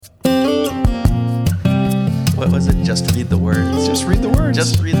was it? Just read the words. Just read the words.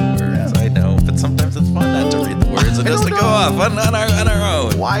 Just read the words. Yeah. I know, but sometimes it's fun not to read the words and just to go off on our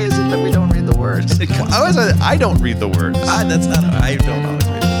own. Why is it that we don't read the words? I don't read the words. That's not how I don't always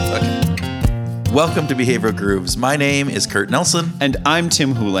read the words. Okay. Welcome to Behavioral Grooves. My name is Kurt Nelson. And I'm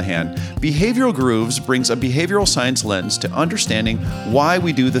Tim Houlihan. Behavioral Grooves brings a behavioral science lens to understanding why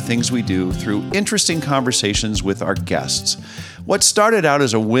we do the things we do through interesting conversations with our guests. What started out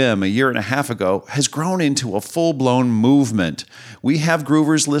as a whim a year and a half ago has grown into a full-blown movement. We have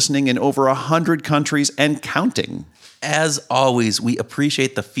Groovers listening in over 100 countries and counting. As always, we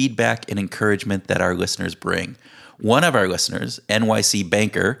appreciate the feedback and encouragement that our listeners bring. One of our listeners, NYC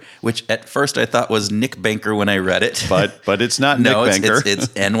Banker, which at first I thought was Nick Banker when I read it. But it's not Nick Banker. It's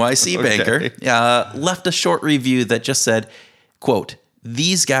NYC Okay. Banker. Left a short review that just said, quote,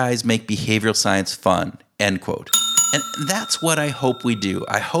 "These guys make behavioral science fun," end quote. And that's what I hope we do.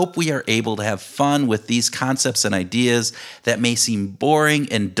 I hope we are able to have fun with these concepts and ideas that may seem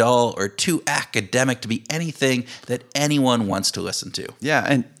boring and dull or too academic to be anything that anyone wants to listen to. Yeah,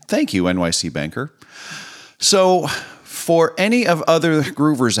 and thank you, NYC Banker. So, for any of other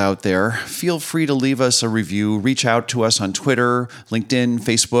Groovers out there, feel free to leave us a review. Reach out to us on Twitter, LinkedIn,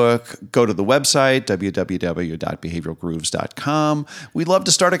 Facebook. Go to the website, www.behavioralgrooves.com. We'd love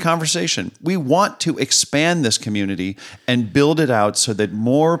to start a conversation. We want to expand this community and build it out so that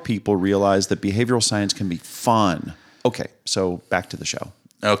more people realize that behavioral science can be fun. Okay, so back to the show.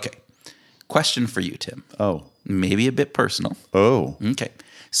 Okay. Question for you, Tim. Oh. Maybe a bit personal. Oh. Okay.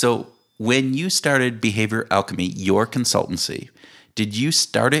 So, when you started Behavior Alchemy, your consultancy, did you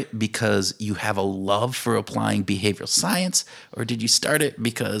start it because you have a love for applying behavioral science, or did you start it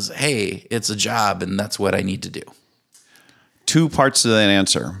because, hey, it's a job and that's what I need to do? Two parts to that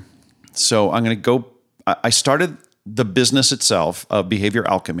answer. So I started the business itself of Behavior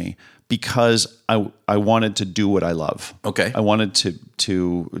Alchemy because I wanted to do what I love. Okay. I wanted to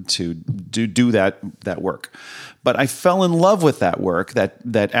do that work. But I fell in love with that work,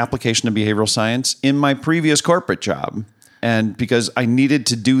 that application of behavioral science in my previous corporate job. And because I needed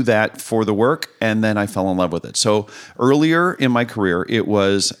to do that for the work, and then I fell in love with it. So earlier in my career,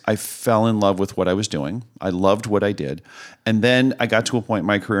 I fell in love with what I was doing. I loved what I did. And then I got to a point in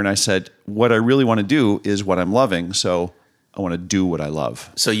my career and I said, what I really want to do is what I'm loving. So I want to do what I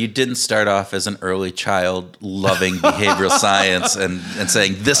love. So you didn't start off as an early child loving behavioral science and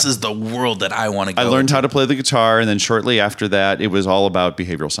saying, this is the world that I want to go I learned how to play the guitar, and then shortly after that, it was all about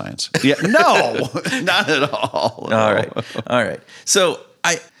behavioral science. Yeah, no, not at all. No. All right. So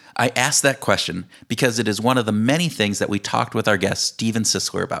I asked that question because it is one of the many things that we talked with our guest, Steven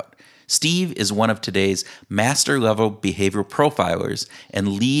Sisler, about. Steve is one of today's master-level behavioral profilers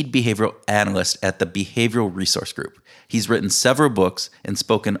and lead behavioral analyst at the Behavioral Resource Group. He's written several books and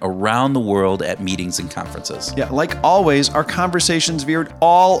spoken around the world at meetings and conferences. Yeah, like always, our conversations veered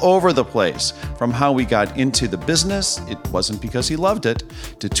all over the place. From how we got into the business, it wasn't because he loved it,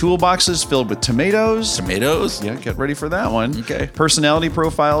 to toolboxes filled with tomatoes. Tomatoes? Yeah, get ready for that one. Okay. Personality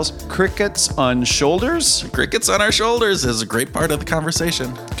profiles, crickets on shoulders. Crickets on our shoulders is a great part of the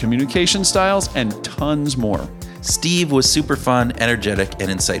conversation. Communication styles, and tons more. Steve was super fun, energetic,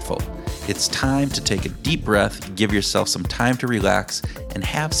 and insightful. It's time to take a deep breath, give yourself some time to relax, and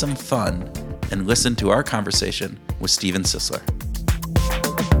have some fun, and listen to our conversation with Steven Sisler.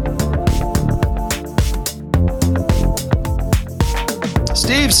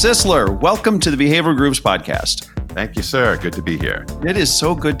 Steve Sisler, welcome to the Behavioral Grooves podcast. Thank you, sir. Good to be here. It is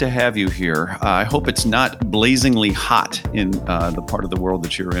so good to have you here. I hope it's not blazingly hot in the part of the world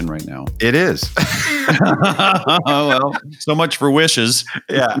that you're in right now. It is. Well, so much for wishes.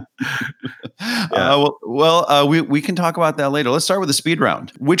 Yeah. We can talk about that later. Let's start with the speed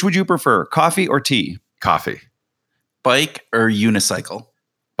round. Which would you prefer, coffee or tea? Coffee. Bike or unicycle?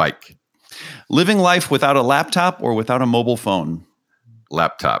 Bike. Living life without a laptop or without a mobile phone?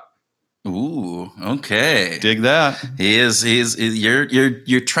 Laptop. Ooh, okay. Dig that.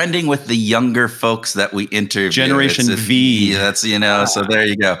 You're trending with the younger folks that we interview. Generation V. That's, so there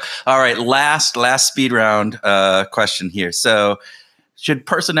you go. All right. Last speed round question here. So should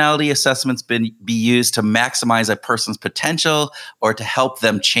personality assessments be used to maximize a person's potential or to help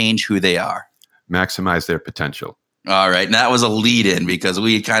them change who they are? Maximize their potential. All right. And that was a lead in because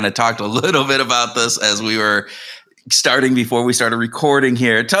we kind of talked a little bit about this as we were starting before we started recording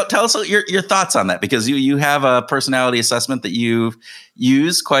here. Tell us your thoughts on that, because you have a personality assessment that you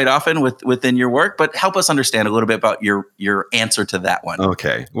use quite often within your work, but help us understand a little bit about your answer to that one.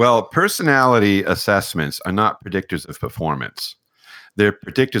 Okay. Well, personality assessments are not predictors of performance. They're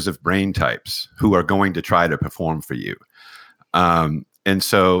predictors of brain types who are going to try to perform for you. And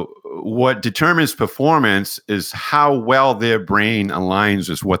so what determines performance is how well their brain aligns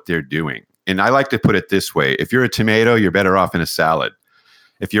with what they're doing. And I like to put it this way. If you're a tomato, you're better off in a salad.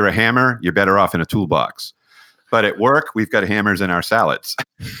 If you're a hammer, you're better off in a toolbox. But at work, we've got hammers in our salads.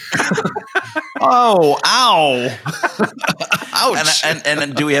 Oh, ow. Ouch.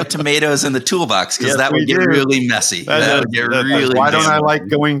 And do we have tomatoes in the toolbox? Because Yes, that would we get do. really messy. That would get really Why don't I messy. like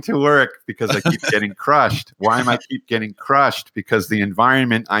going to work? Because I keep getting crushed. Why am I keep getting crushed? Because the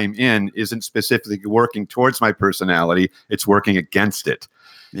environment I'm in isn't specifically working towards my personality. It's working against it.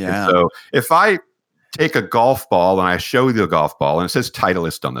 Yeah. And so if I take a golf ball and I show you the golf ball and it says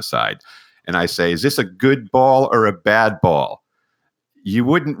Titleist on the side, and I say, is this a good ball or a bad ball? You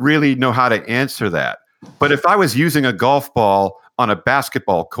wouldn't really know how to answer that. But if I was using a golf ball on a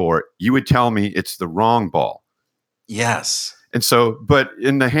basketball court, you would tell me it's the wrong ball. Yes. And so, but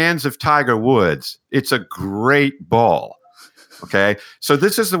in the hands of Tiger Woods, it's a great ball. Okay. So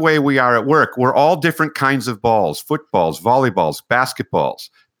this is the way we are at work. We're all different kinds of balls, footballs, volleyballs,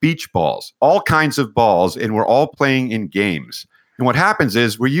 basketballs, beach balls, all kinds of balls, and we're all playing in games. And what happens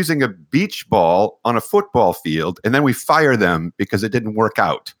is we're using a beach ball on a football field, and then we fire them because it didn't work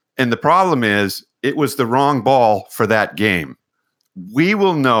out. And the problem is it was the wrong ball for that game. We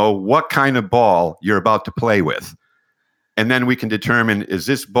will know what kind of ball you're about to play with. And then we can determine, is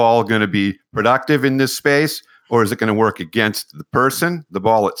this ball going to be productive in this space, or is it going to work against the person, the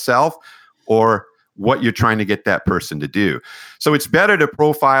ball itself, or what you're trying to get that person to do? So it's better to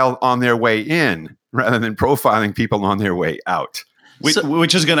profile on their way in rather than profiling people on their way out.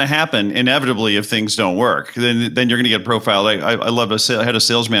 Which is going to happen inevitably if things don't work. Then you're going to get profiled. I had a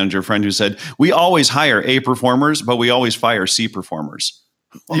sales manager friend who said, we always hire A performers, but we always fire C performers.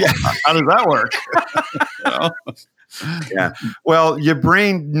 Well, Yeah. how does that work? Yeah. Well, your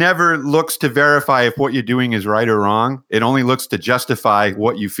brain never looks to verify if what you're doing is right or wrong. It only looks to justify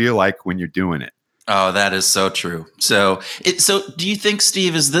what you feel like when you're doing it. Oh, that is so true. So do you think,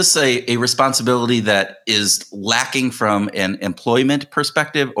 Steve, is this a responsibility that is lacking from an employment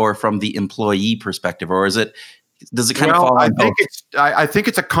perspective or from the employee perspective, or does it kind of fall on both? I think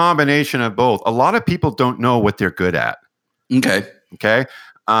it's a combination of both. A lot of people don't know what they're good at. Okay.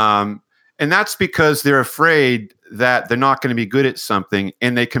 And that's because they're afraid that they're not going to be good at something,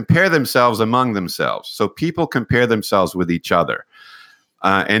 and they compare themselves among themselves. So people compare themselves with each other.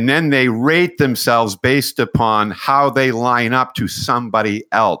 And then they rate themselves based upon how they line up to somebody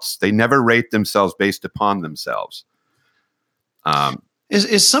else. They never rate themselves based upon themselves.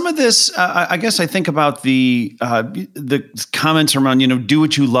 Is some of this? I guess I think about the comments around, do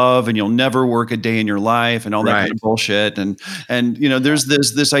what you love and you'll never work a day in your life and all that kind of bullshit. And there's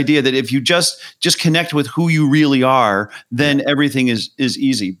this idea that if you just connect with who you really are, then everything is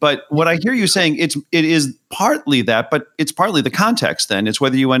easy. But what I hear you saying, it is partly that, but it's partly the context. Then it's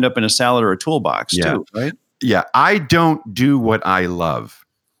whether you end up in a salad or a toolbox too, right? Yeah, I don't do what I love.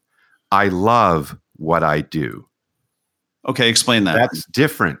 I love what I do. Okay, explain that. That's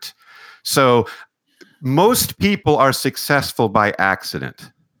different. So most people are successful by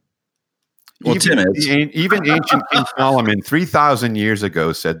accident. Well, Tim is. Even ancient King Solomon 3,000 years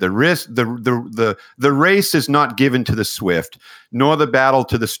ago said the race is not given to the swift, nor the battle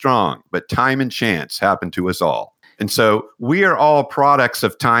to the strong, but time and chance happen to us all. And so we are all products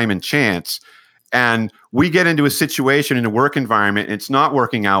of time and chance. And we get into a situation in a work environment and it's not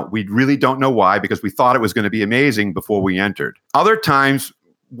working out. We really don't know why, because we thought it was going to be amazing before we entered. Other times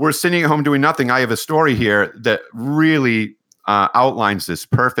we're sitting at home doing nothing. I have a story here that really outlines this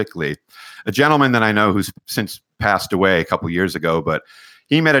perfectly. A gentleman that I know who's since passed away a couple years ago, but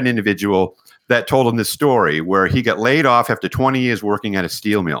he met an individual that told him this story where he got laid off after 20 years working at a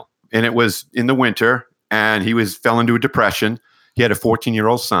steel mill. And it was in the winter and he fell into a depression. He had a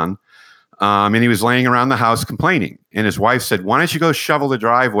 14-year-old son. And he was laying around the house complaining. And his wife said, why don't you go shovel the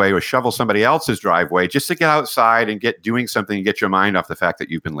driveway or shovel somebody else's driveway just to get outside and get doing something and get your mind off the fact that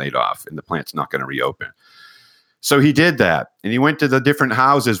you've been laid off and the plant's not going to reopen. So he did that. And he went to the different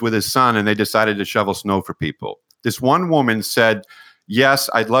houses with his son and they decided to shovel snow for people. This one woman said, yes,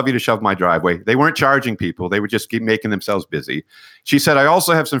 I'd love you to shovel my driveway. They weren't charging people. They would just keep making themselves busy. She said, I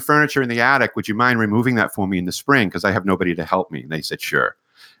also have some furniture in the attic. Would you mind removing that for me in the spring? Because I have nobody to help me. And they said, sure.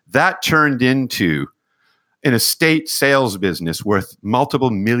 That turned into an estate sales business worth multiple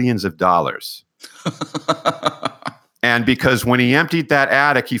millions of dollars. And because when he emptied that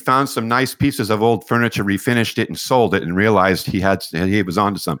attic, he found some nice pieces of old furniture, refinished it and sold it and realized he was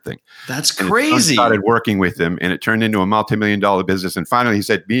onto something. That's and crazy. his son started working with him and it turned into a multi-million-dollar business. And finally he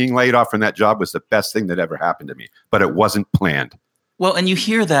said, being laid off from that job was the best thing that ever happened to me, but it wasn't planned. Well, and you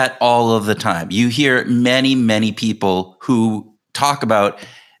hear that all of the time. You hear many, many people who talk about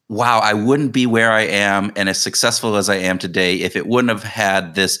wow, I wouldn't be where I am and as successful as I am today if it wouldn't have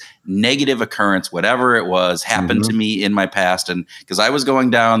had this negative occurrence, whatever it was, happen to me in my past. And because I was going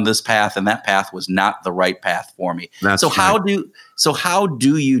down this path and that path was not the right path for me. That's so right. how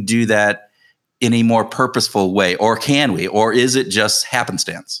do you do that in a more purposeful way? Or can we? Or is it just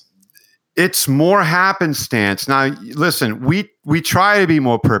happenstance? It's more happenstance. Now, listen, we try to be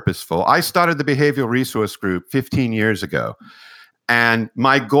more purposeful. I started the Behavioral Resource Group 15 years ago, and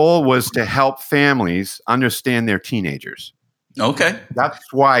my goal was to help families understand their teenagers. Okay.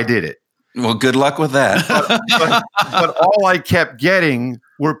 That's why I did it. Well, good luck with that. But all I kept getting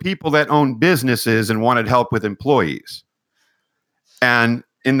were people that owned businesses and wanted help with employees. And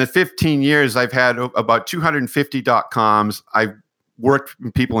in the 15 years, I've had about 250 .coms. I've worked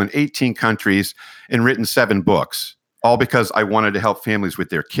with people in 18 countries and written 7 books, all because I wanted to help families with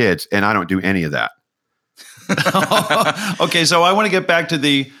their kids, and I don't do any of that. Okay, so I want to get back to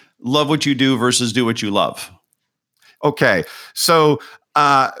the love what you do versus do what you love. Okay, so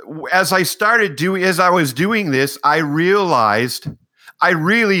as I was doing this, I realized I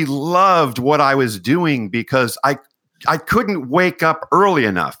really loved what I was doing because I couldn't wake up early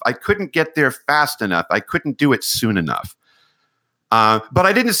enough. I couldn't get there fast enough. I couldn't do it soon enough. But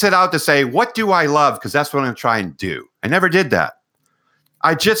I didn't set out to say, what do I love? Because that's what I'm going to try and do. I never did that.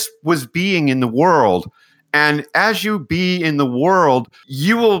 I just was being in the world. And as you be in the world,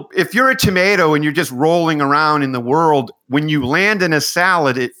 you will, if you're a tomato and you're just rolling around in the world, when you land in a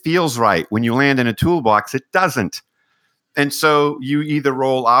salad, it feels right. When you land in a toolbox, it doesn't. And so you either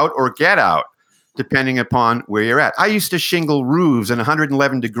roll out or get out, depending upon where you're at. I used to shingle roofs in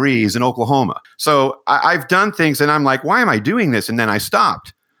 111 degrees in Oklahoma. So I've done things and I'm like, why am I doing this? And then I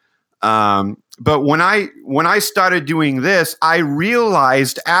stopped. But when I started doing this, I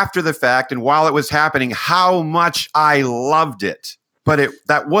realized after the fact and while it was happening, how much I loved it. But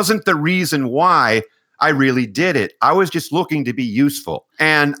that wasn't the reason why I really did it. I was just looking to be useful.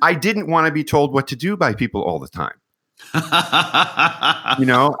 And I didn't want to be told what to do by people all the time. And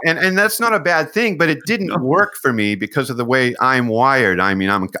that's not a bad thing, but it didn't work for me because of the way I'm wired. I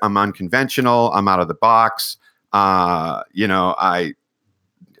mean, I'm unconventional. I'm out of the box.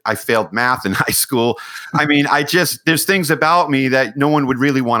 I failed math in high school. I mean, there's things about me that no one would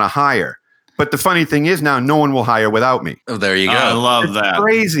really want to hire. But the funny thing is now no one will hire without me. Oh, there you go. I love that.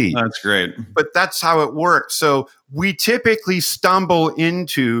 Crazy. That's great. But that's how it works. So we typically stumble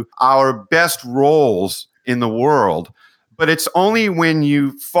into our best roles in the world, but it's only when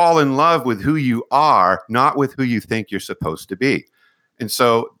you fall in love with who you are, not with who you think you're supposed to be. And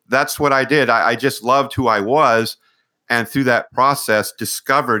so that's what I did. I just loved who I was. And through that process,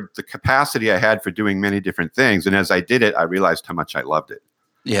 discovered the capacity I had for doing many different things. And as I did it, I realized how much I loved it.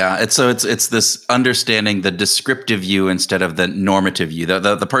 Yeah, it's this understanding the descriptive you instead of the normative you,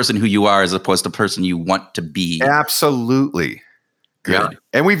 the person who you are as opposed to the person you want to be. Absolutely. Good. Yeah.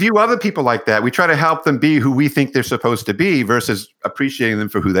 And we view other people like that. We try to help them be who we think they're supposed to be versus appreciating them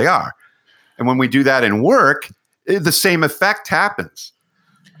for who they are. And when we do that in work, the same effect happens.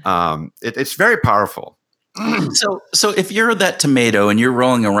 It's very powerful. So if you're that tomato and you're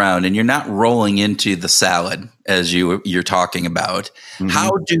rolling around and you're not rolling into the salad as you're talking about,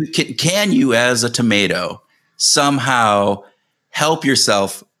 how can you as a tomato somehow help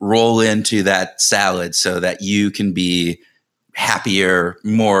yourself roll into that salad so that you can be happier,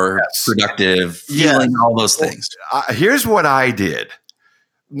 more productive, feeling all those things? Here's what I did.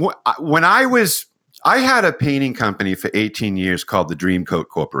 When I had a painting company for 18 years called the Dreamcoat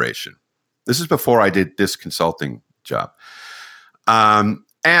Corporation. This is before I did this consulting job.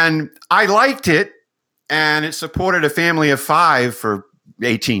 And I liked it, and it supported a family of 5 for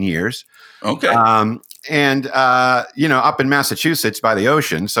 18 years. Okay. Up in Massachusetts by the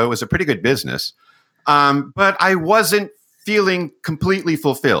ocean. So it was a pretty good business. But I wasn't feeling completely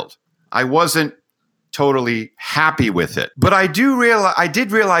fulfilled. I wasn't totally happy with it. But I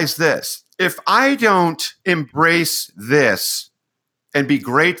did realize this. If I don't embrace this and be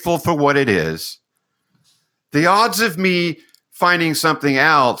grateful for what it is, the odds of me finding something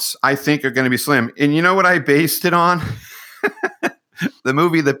else, I think, are going to be slim. And you know what I based it on? The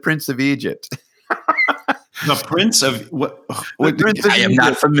movie The Prince of Egypt. The Prince of what? I am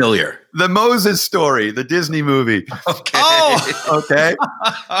not familiar. The Moses Story, the Disney movie. Okay. Oh, okay.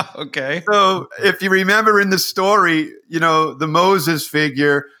 Okay. So if you remember in the story, the Moses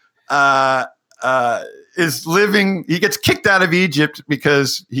figure is living, he gets kicked out of Egypt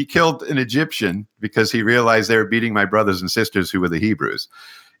because he killed an Egyptian because he realized they were beating my brothers and sisters who were the Hebrews.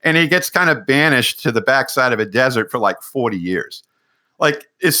 And he gets kind of banished to the backside of a desert for like 40 years. Like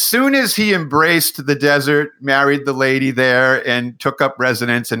as soon as he embraced the desert, married the lady there, and took up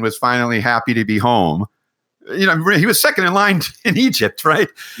residence and was finally happy to be home, he was second in line in Egypt, right?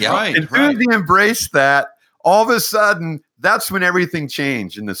 Yeah. Right. And as soon as he embraced that, all of a sudden, that's when everything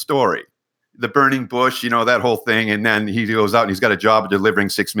changed in the story. The burning bush, that whole thing. And then he goes out and he's got a job of delivering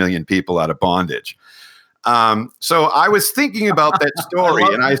 6 million people out of bondage. So I was thinking about that story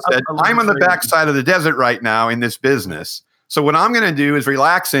and I said, I'm on the backside of the desert right now in this business. So what I'm going to do is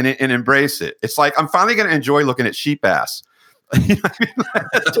relax in it and embrace it. It's like I'm finally going to enjoy looking at sheep ass. That's just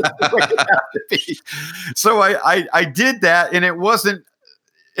the way it has to be. So I did that, and it was a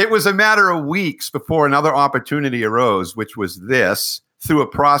matter of weeks before another opportunity arose, which was this, through a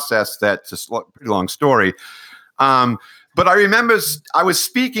process that's a pretty long story. But I remember I was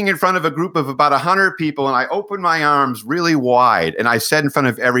speaking in front of a group of about 100 people, and I opened my arms really wide, and I said in front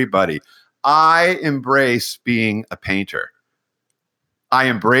of everybody, I embrace being a painter. I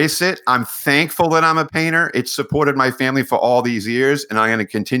embrace it. I'm thankful that I'm a painter. It's supported my family for all these years, and I'm going to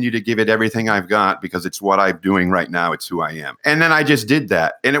continue to give it everything I've got because it's what I'm doing right now. It's who I am. And then I just did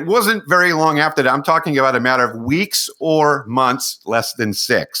that. And it wasn't very long after that. I'm talking about a matter of weeks or months, less than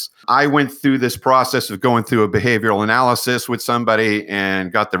 6. I went through this process of going through a behavioral analysis with somebody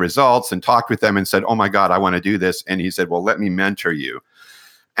and got the results and talked with them and said, oh my God, I want to do this. And he said, well, let me mentor you.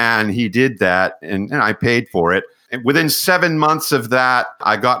 And he did that, and I paid for it. And within 7 months of that,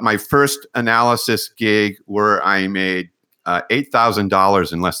 I got my first analysis gig where I made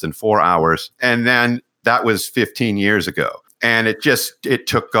 $8,000 in less than 4 hours. And then that was 15 years ago. And it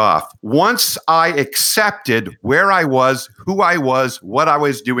took off. Once I accepted where I was, who I was, what I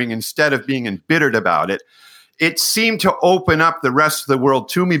was doing, instead of being embittered about it, it seemed to open up the rest of the world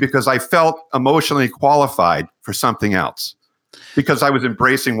to me because I felt emotionally qualified for something else. Because I was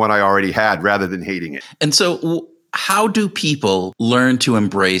embracing what I already had rather than hating it. And so how do people learn to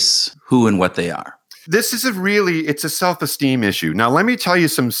embrace who and what they are? This is it's a self-esteem issue. Now, let me tell you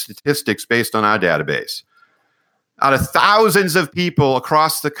some statistics based on our database. Out of thousands of people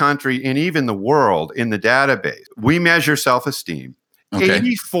across the country and even the world in the database, we measure self-esteem. Okay.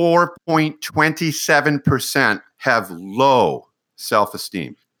 84.27% have low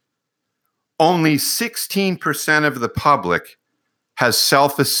self-esteem. Only 16% of the public has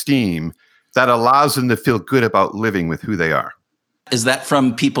self-esteem that allows them to feel good about living with who they are. Is that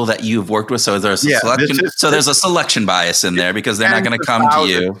from people that you've worked with? So there's a selection. There's a selection bias in there because they're not going to come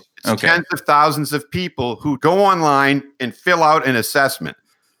to you. Okay. Tens of thousands of people who go online and fill out an assessment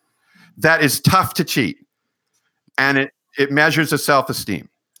that is tough to cheat, and it measures a self-esteem.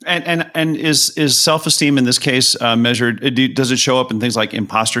 And is self-esteem in this case measured? Does it show up in things like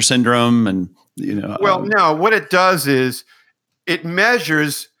imposter syndrome and Well, no. What it does is it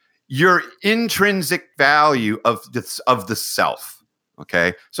measures your intrinsic value of the self.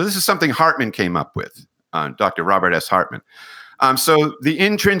 Okay, so this is something Hartman came up with, Dr. Robert S. Hartman. So the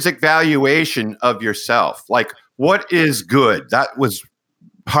intrinsic valuation of yourself, like what is good? That was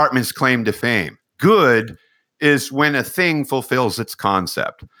Hartman's claim to fame. Good is when a thing fulfills its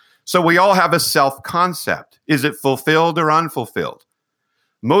concept. So we all have a self-concept. Is it fulfilled or unfulfilled?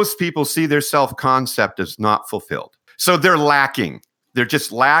 Most people see their self-concept as not fulfilled. So they're lacking. They're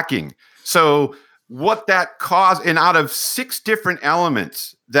just lacking. So what that caused, and out of 6 different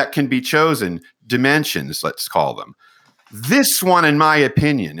elements that can be chosen, dimensions, let's call them, this one, in my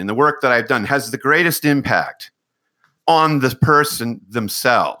opinion, in the work that I've done, has the greatest impact on the person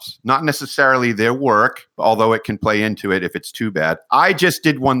themselves, not necessarily their work, although it can play into it if it's too bad. I just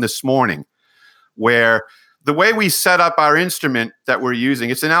did one this morning where the way we set up our instrument that we're using,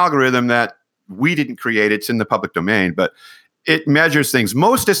 it's an algorithm that we didn't create. It's in the public domain, but it measures things.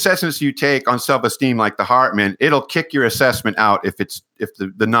 Most assessments you take on self-esteem, like the Hartman, it'll kick your assessment out if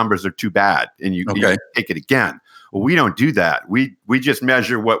the numbers are too bad and you take it again. Well, we don't do that. We just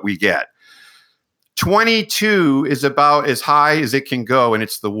measure what we get. 22 is about as high as it can go, and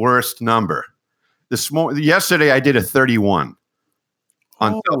it's the worst number. Yesterday, I did a 31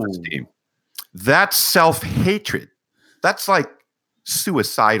 on self-esteem. That's self-hatred. That's like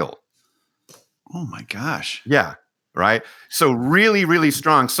suicidal. Oh my gosh. Yeah. Right. So really, really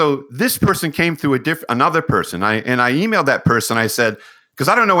strong. So this person came through another person. I emailed that person. I said, because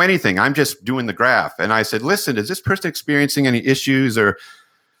I don't know anything, I'm just doing the graph. And I said, listen, is this person experiencing any issues? Or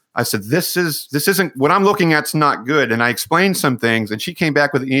I said, this isn't what I'm looking at's not good. And I explained some things, and she came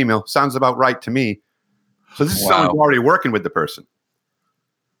back with an email. Sounds about right to me. So this is someone already working with the person.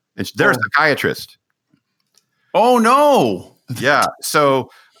 And they're a psychiatrist. Oh no. Yeah. So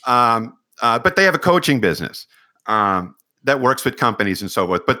but they have a coaching business that works with companies and so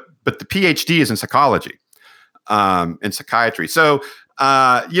forth. But the PhD is in psychology, in psychiatry. So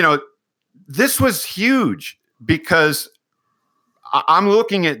this was huge because I'm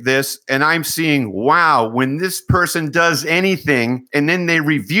looking at this and I'm seeing, wow, when this person does anything and then they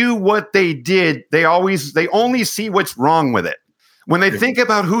review what they did, they only see what's wrong with it. When they think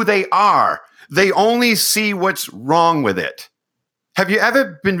about who they are, they only see what's wrong with it. Have you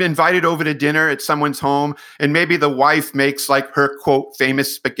ever been invited over to dinner at someone's home and maybe the wife makes like her quote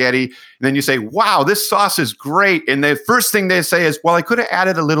famous spaghetti and then you say, wow, this sauce is great. And the first thing they say is, well, I could have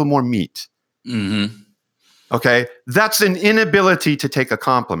added a little more meat. Mm-hmm. Okay. That's an inability to take a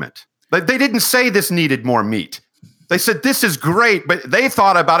compliment. Like they didn't say this needed more meat. They said, this is great, but they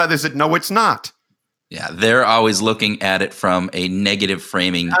thought about it. They said, no, it's not. Yeah. They're always looking at it from a negative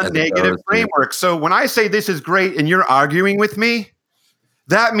framing. A negative framework. So when I say this is great and you're arguing with me,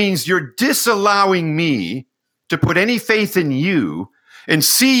 that means you're disallowing me to put any faith in you and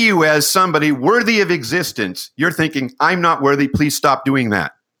see you as somebody worthy of existence. You're thinking, I'm not worthy. Please stop doing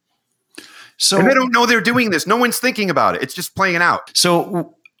that. And they don't know they're doing this. No one's thinking about it. It's just playing out.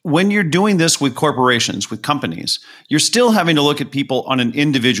 So when you're doing this with corporations, with companies, you're still having to look at people on an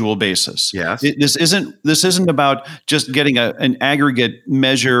individual basis. Yes. This isn't about just getting an aggregate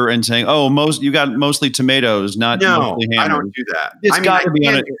measure and saying, oh, you got mostly tomatoes, not mostly hammers. I don't do that. It's got to be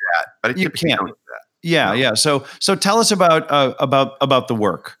on it. Do that, but you can't. Don't do that. Yeah, No. yeah. So tell us about the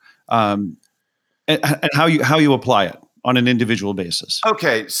work and how you apply it on an individual basis.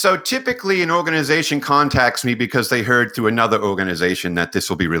 Okay, so typically an organization contacts me because they heard through another organization that this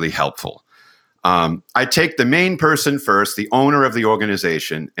will be really helpful. I take the main person first, the owner of the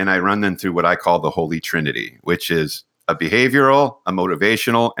organization, and I run them through what I call the Holy Trinity, which is a behavioral, a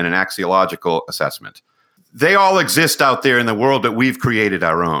motivational, and an axiological assessment. They all exist out there in the world, but we've created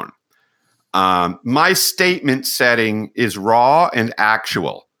our own. My statement setting is raw and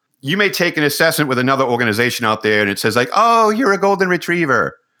actual. You may take an assessment with another organization out there and it says like, oh, you're a golden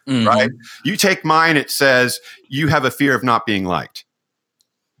retriever, right? You take mine, it says you have a fear of not being liked.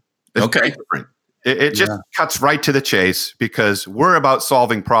 It's very different. It just cuts right to the chase because we're about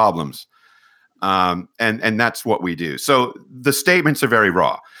solving problems. And that's what we do. So the statements are very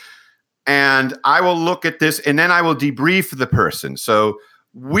raw. And I will look at this and then I will debrief the person. So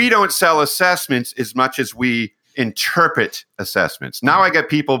we don't sell assessments as much as we interpret assessments. Now I get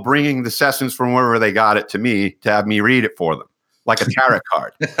people bringing the assessments from wherever they got it to me to have me read it for them, like a tarot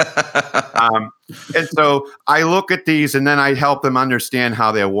card. And so I look at these and then I help them understand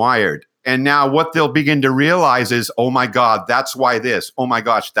how they're wired. And now what they'll begin to realize is, oh my God, that's why this. Oh my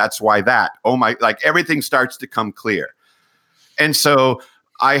gosh, that's why that. Like everything starts to come clear. And so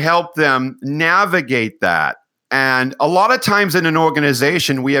I help them navigate that. And a lot of times in an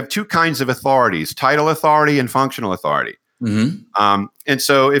organization, we have two kinds of authorities, title authority and functional authority. Mm-hmm. And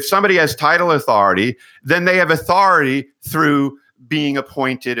so if somebody has title authority, then they have authority through being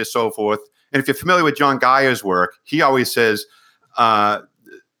appointed and so forth. And if you're familiar with John Guyer's work, he always says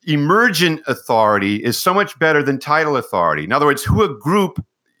emergent authority is so much better than title authority. In other words, who a group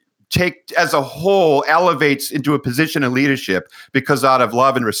take as a whole elevates into a position of leadership because out of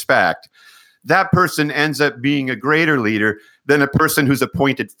love and respect, that person ends up being a greater leader than a person who's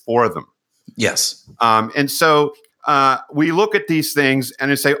appointed for them. Yes. And so we look at these things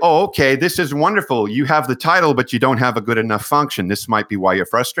and say, oh, okay, this is wonderful. You have the title, but you don't have a good enough function. This might be why you're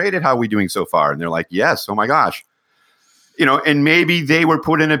frustrated. How are we doing so far? And they're like, yes. Oh my gosh. And maybe they were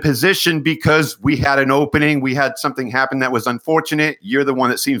put in a position because we had an opening. We had something happen that was unfortunate. You're the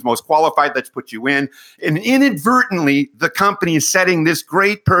one that seems most qualified. Let's put you in. And inadvertently, the company is setting this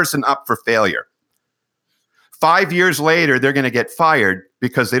great person up for failure. 5 years later, they're going to get fired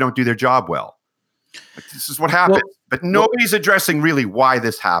because they don't do their job well. Like, this is what happened. But nobody's addressing really why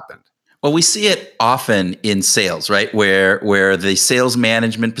this happened. Well, we see it often in sales, right? Where the sales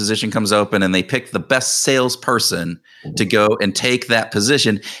management position comes open and they pick the best salesperson to go and take that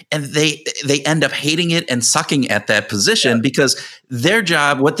position. And they end up hating it and sucking at that position because their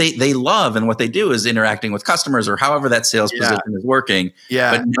job, what they love and what they do is interacting with customers or however that sales position is working.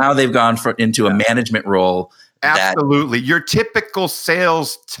 Yeah. But now they've gone into a management role. Absolutely. Your typical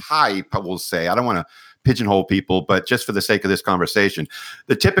sales type, I will say, I don't want to pigeonhole people, but just for the sake of this conversation,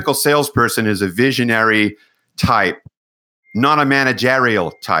 the typical salesperson is a visionary type, not a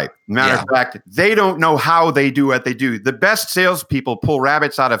managerial type. Matter of fact, they don't know how they do what they do. The best salespeople pull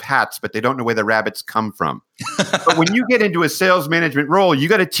rabbits out of hats, but they don't know where the rabbits come from. But when you get into a sales management role, you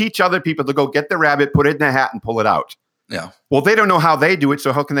got to teach other people to go get the rabbit, put it in a hat, and pull it out. Yeah. Well, they don't know how they do it,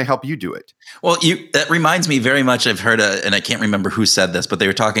 so how can they help you do it? Well, that reminds me very much. I've heard, and I can't remember who said this, but they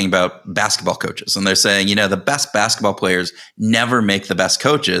were talking about basketball coaches, and they're saying, the best basketball players never make the best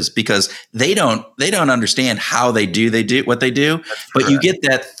coaches because they don't understand how they do what they do. But you get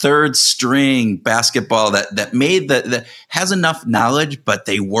that third string basketball that made that has enough knowledge, but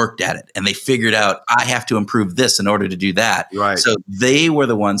they worked at it and they figured out I have to improve this in order to do that. Right. So they were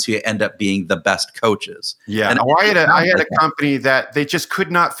the ones who end up being the best coaches. Yeah. And I had a company that they just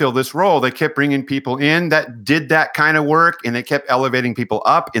could not fill this role. They kept bringing people in that did that kind of work, and they kept elevating people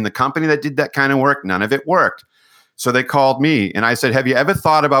up in the company that did that kind of work. None of it worked. So they called me and I said, have you ever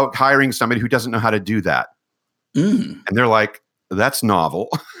thought about hiring somebody who doesn't know how to do that? And they're like, that's novel.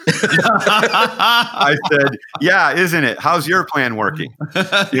 I said, yeah, isn't it? How's your plan working?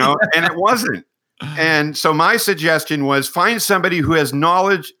 And it wasn't. And so my suggestion was find somebody who has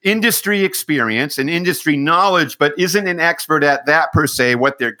knowledge, industry experience and industry knowledge, but isn't an expert at that per se.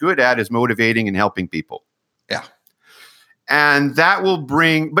 What they're good at is motivating and helping people. Yeah. And that will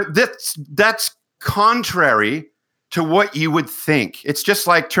but that's contrary to what you would think. It's just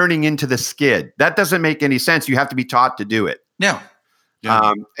like turning into the skid. That doesn't make any sense. You have to be taught to do it. Yeah.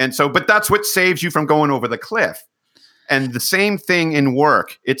 But that's what saves you from going over the cliff. And the same thing in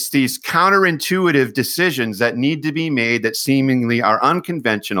work. It's these counterintuitive decisions that need to be made that seemingly are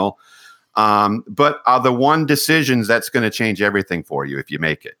unconventional, but are the one decisions that's going to change everything for you if you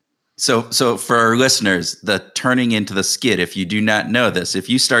make it. So for our listeners, the turning into the skid, if you do not know this, if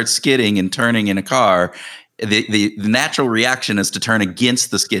you start skidding and turning in a car, the natural reaction is to turn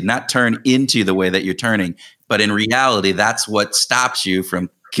against the skid, not turn into the way that you're turning. But in reality, that's what stops you from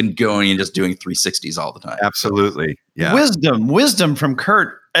going and just doing 360s all the time. Absolutely. Yeah. Wisdom from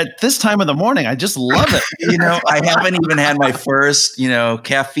Kurt at this time of the morning. I just love it. I haven't even had my first,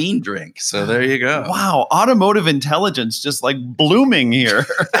 caffeine drink. So there you go. Wow. Automotive intelligence just like blooming here.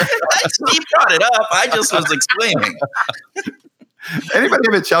 Steve brought it up. I just was explaining. Anybody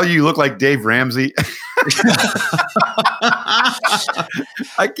ever tell you look like Dave Ramsey?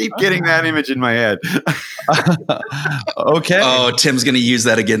 I keep getting that image in my head. Okay. Oh, Tim's going to use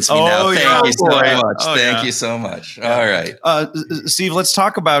that against me now. Thank you so much. Thank you so much. All right. Steve, let's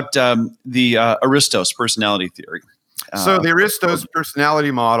talk about the Aristos personality theory. So the Aristos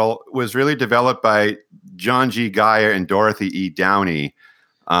personality model was really developed by John G. Geyer and Dorothy E. Downey,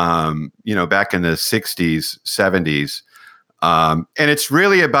 back in the 60s, 70s. And it's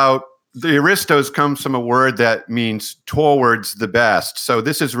really about the Aristos comes from a word that means towards the best. So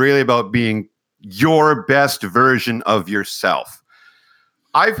this is really about being your best version of yourself.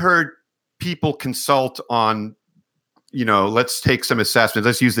 I've heard people consult on, let's take some assessments.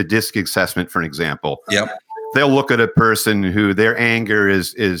 Let's use the DISC assessment for an example. Yep. They'll look at a person who their anger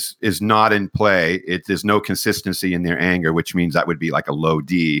is not in play. There's no consistency in their anger, which means that would be like a low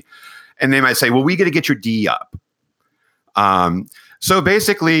D. And they might say, well, we got to get your D up. So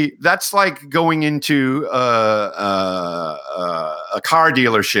basically, that's like going into a car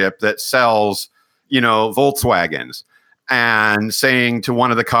dealership that sells, Volkswagens and saying to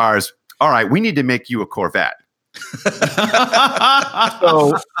one of the cars, all right, we need to make you a Corvette.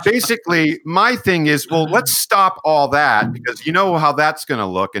 So basically, my thing is, well, let's stop all that because you know how that's going to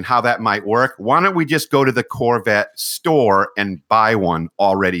look and how that might work. Why don't we just go to the Corvette store and buy one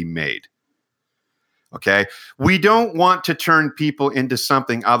already made? Okay. We don't want to turn people into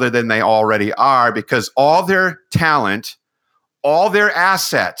something other than they already are because all their talent, all their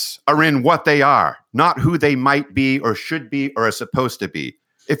assets are in what they are, not who they might be or should be or are supposed to be.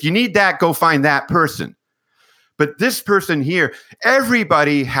 If you need that, go find that person. But this person here,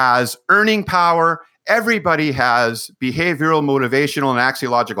 everybody has earning power. Everybody has behavioral, motivational, and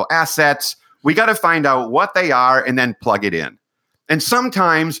axiological assets. We got to find out what they are and then plug it in. And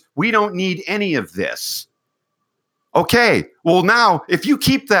sometimes we don't need any of this. Okay, well now, if you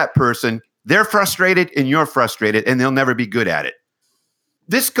keep that person, they're frustrated and you're frustrated and they'll never be good at it.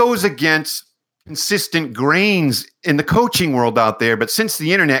 This goes against consistent grains in the coaching world out there, but since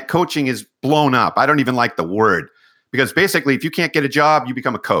the internet, coaching is blown up. I don't even like the word because basically if you can't get a job, you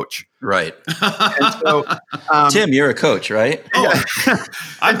become a coach. Right. And so, Tim, you're a coach, right? Yeah.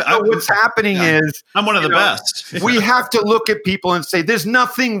 What's happening is I'm one of the best. We have to look at people and say, there's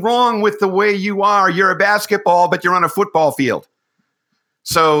nothing wrong with the way you are. You're a basketball, but you're on a football field.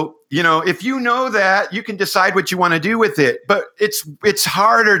 So, if you know that, you can decide what you want to do with it. But it's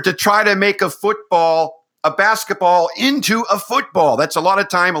harder to try to make a basketball into a football. That's a lot of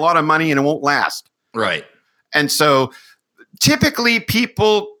time, a lot of money, and it won't last. Right. And so typically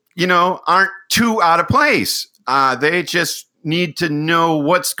people, aren't too out of place. They just need to know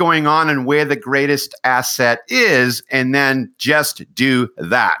what's going on and where the greatest asset is, and then just do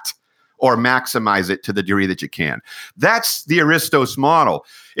that or maximize it to the degree that you can. That's the Aristos model.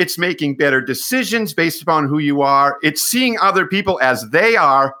 It's making better decisions based upon who you are. It's seeing other people as they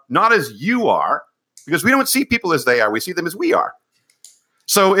are, not as you are, because we don't see people as they are. We see them as we are.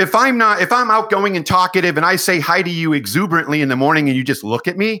 So if I'm outgoing and talkative and I say hi to you exuberantly in the morning and you just look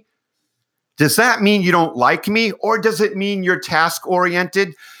at me, does that mean you don't like me? Or does it mean you're task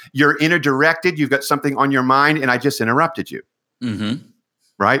oriented, you're inner directed, you've got something on your mind and I just interrupted you? Mm-hmm.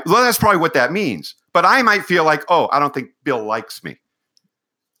 Right? Well, that's probably what that means. But I might feel like, oh, I don't think Bill likes me.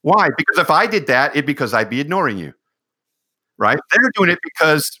 Why? Because if I did that, it'd because I'd be ignoring you. Right? They're doing it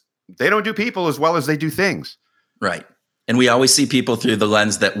because they don't do people as well as they do things. Right. And we always see people through the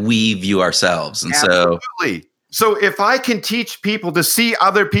lens that we view ourselves. And Absolutely. So if I can teach people to see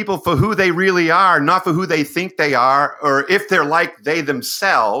other people for who they really are, not for who they think they are, or if they're like they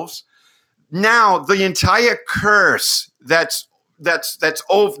themselves, now the entire curse that's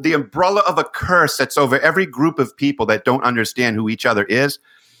over the umbrella of a curse that's over every group of people that don't understand who each other is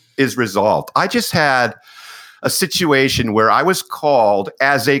resolved. I just had a situation where I was called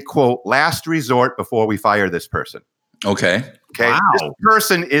as a, quote, last resort before we fire this person. Okay. Wow. This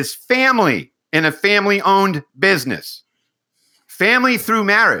person is family in a family-owned business. Family through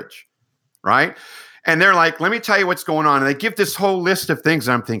marriage, right? And they're like, let me tell you what's going on. And they give this whole list of things.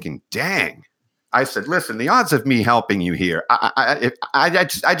 And I'm thinking, dang. I said, listen, the odds of me helping you here,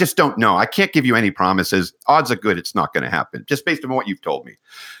 I just don't know. I can't give you any promises. Odds are good it's not going to happen, just based on what you've told me.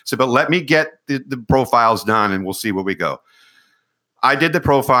 So, but let me get the profiles done and we'll see where we go. I did the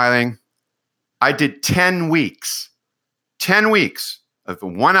profiling. I did 10 weeks of a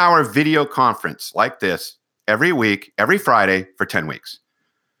 1 hour video conference like this every week, every Friday for 10 weeks.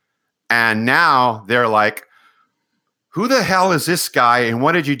 And now they're like, who the hell is this guy? And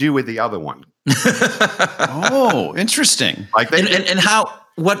what did you do with the other one? Oh, interesting. Like and how,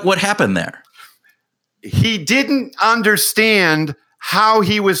 what happened there? He didn't understand how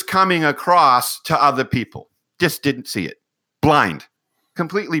he was coming across to other people. Just didn't see it. Blind,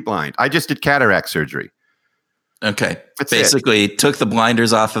 completely blind. I just did cataract surgery. Okay. Basically took the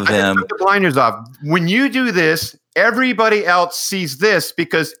blinders off of him. Took the blinders off. When you do this, everybody else sees this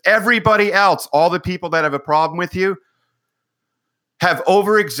because everybody else, all the people that have a problem with you, have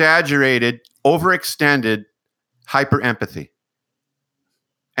over-exaggerated, overextended hyper-empathy.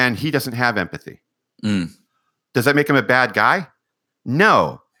 And he doesn't have empathy. Does that make him a bad guy?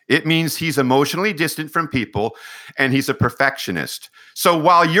 No. It means he's emotionally distant from people and he's a perfectionist. So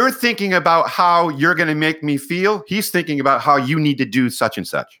while you're thinking about how you're going to make me feel, he's thinking about how you need to do such and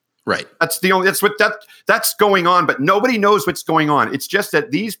such. Right. That's going on, but nobody knows what's going on. It's just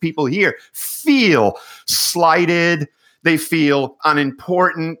that these people here feel slighted. They feel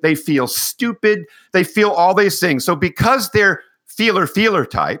unimportant. They feel stupid. They feel all these things. So because they're feeler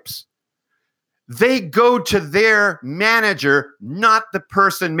types, they go to their manager, not the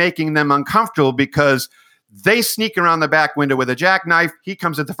person making them uncomfortable, because they sneak around the back window with a jackknife. He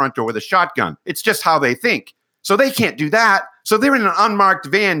comes at the front door with a shotgun. It's just how they think. So they can't do that. So they're in an unmarked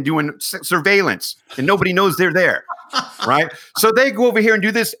van doing surveillance and nobody knows they're there. Right. So they go over here and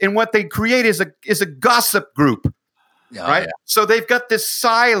do this. And what they create is a gossip group. Oh, right. Yeah. So they've got this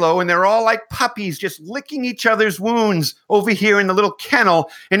silo and they're all like puppies just licking each other's wounds over here in the little kennel.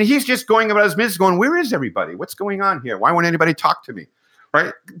 And he's just going about his business going, where is everybody? What's going on here? Why won't anybody talk to me?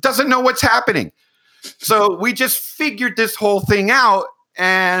 Right. Doesn't know what's happening. So we just figured this whole thing out.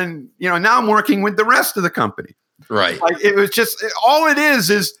 And, now I'm working with the rest of the company. Right. Like it was just, all it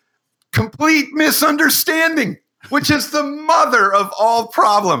is complete misunderstanding, which is the mother of all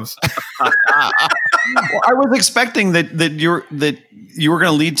problems. Well, I was expecting that you were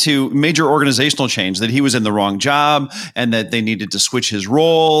going to lead to major organizational change, that he was in the wrong job and that they needed to switch his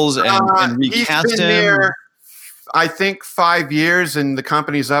roles and recast he's been him. There, I think 5 years, and the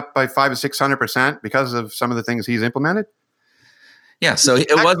company's up by 500 or 600% because of some of the things he's implemented. Yeah, so it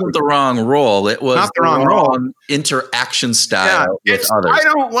wasn't the wrong role. It was not the wrong role. Interaction style with others. I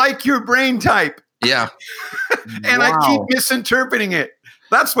don't like your brain type. Yeah. And I keep misinterpreting it.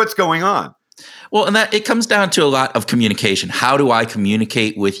 That's what's going on. Well, and that it comes down to a lot of communication. How do I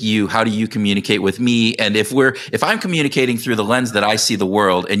communicate with you? How do you communicate with me? And if I'm communicating through the lens that I see the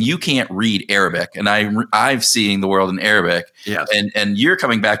world, and you can't read Arabic, and I'm seeing the world in Arabic, yes. and you're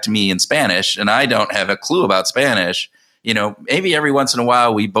coming back to me in Spanish, and I don't have a clue about Spanish, maybe every once in a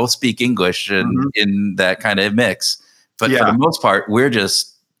while we both speak English in that kind of mix. But for the most part, we're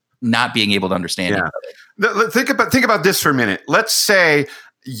just not being able to understand each other. Think about this for a minute. Let's say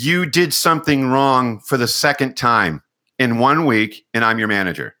you did something wrong for the second time in 1 week and I'm your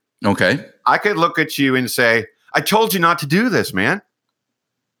manager. Okay. I could look at you and say, I told you not to do this, man.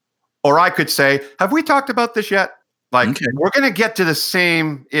 Or I could say, have we talked about this yet? Like, we're going to get to the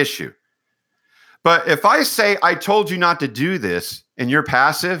same issue. But if I say, I told you not to do this, and you're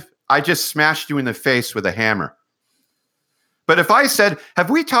passive, I just smashed you in the face with a hammer. But if I said,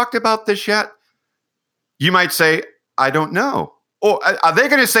 have we talked about this yet? You might say, I don't know. Or are they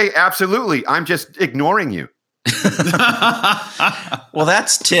going to say, absolutely, I'm just ignoring you? Well,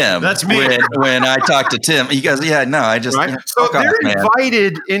 that's Tim. That's me. When I talk to Tim, he goes, "Yeah, no, I just." Right? So they're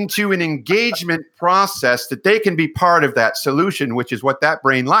invited into an engagement process that they can be part of that solution, which is what that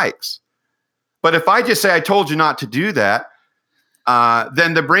brain likes. But if I just say, "I told you not to do that,"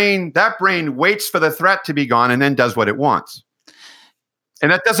 then that brain waits for the threat to be gone and then does what it wants.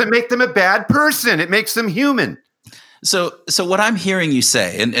 And that doesn't make them a bad person; it makes them human. So what I'm hearing you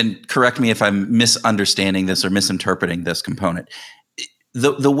say, and correct me if I'm misunderstanding this or misinterpreting this component,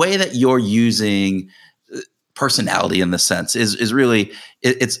 the way that you're using personality in this sense is really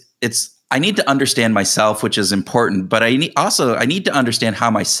it's I need to understand myself, which is important, but I need to understand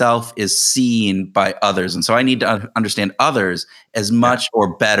how myself is seen by others, and so I need to understand others as much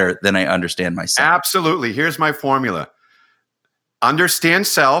or better than I understand myself. Absolutely. Here's my formula: understand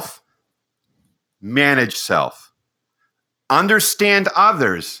self, manage self. Understand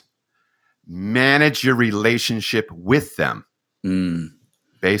others, manage your relationship with them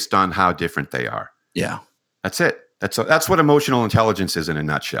based on how different they are. Yeah. That's it. That's what emotional intelligence is in a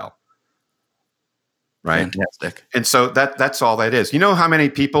nutshell. Right? Fantastic. And so that's all that is. You know how many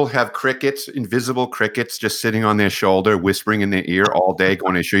people have crickets, invisible crickets, just sitting on their shoulder, whispering in their ear all day,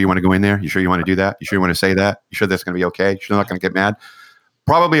 going, "You sure you want to go in there? You sure you want to do that? You sure you want to say that? You sure that's going to be okay? You sure not going to get mad?"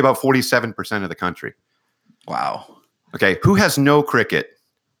 Probably about 47% of the country. Wow. Okay, who has no cricket?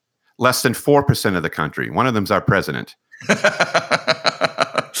 Less than 4% of the country. One of them's our president. Right?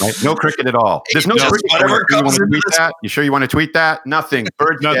 No cricket at all. There's no cricket. You want to tweet that? You sure you want to tweet that? Nothing.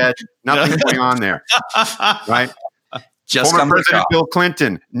 Bird's dead. Nothing going on there. Right? Just former President Bill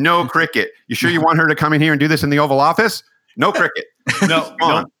Clinton. No cricket. You sure you want her to come in here and do this in the Oval Office? No cricket. No.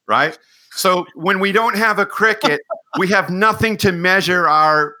 Right? So when we don't have a cricket, we have nothing to measure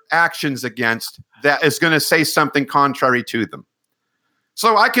our actions against that is going to say something contrary to them.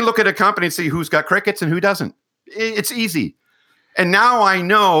 So I can look at a company and see who's got crickets and who doesn't. It's easy. And now I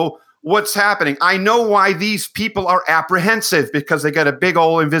know what's happening. I know why these people are apprehensive, because they got a big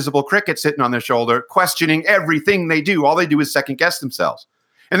old invisible cricket sitting on their shoulder, questioning everything they do. All they do is second guess themselves.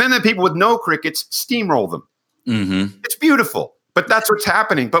 And then the people with no crickets steamroll them. Mm-hmm. It's beautiful, but that's what's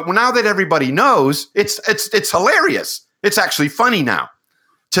happening. But now that everybody knows, it's hilarious. It's actually funny now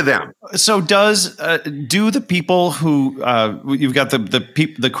to them. So do the people who you've got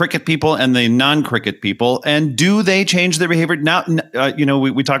the cricket people and the non-cricket people, and do they change their behavior? Now,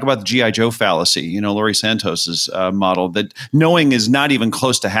 we talk about the G.I. Joe fallacy, Laurie Santos's model, that knowing is not even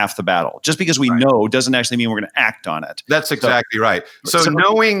close to half the battle. Just because we know doesn't actually mean we're going to act on it. That's exactly right. So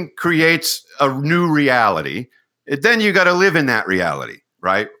knowing creates a new reality. Then you got to live in that reality,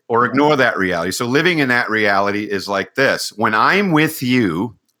 right? Or ignore that reality. So living in that reality is like this. When I'm with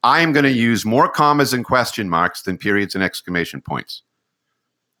you, I'm going to use more commas and question marks than periods and exclamation points.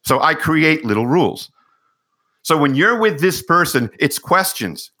 So I create little rules. So when you're with this person, it's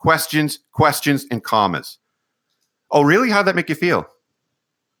questions, questions, questions, and commas. Oh, really? How'd that make you feel?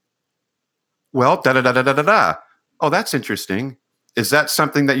 Well, da-da-da-da-da-da-da. Oh, that's interesting. Is that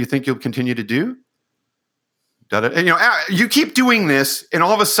something that you think you'll continue to do? And, you keep doing this, and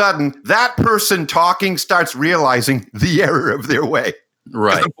all of a sudden, that person talking starts realizing the error of their way.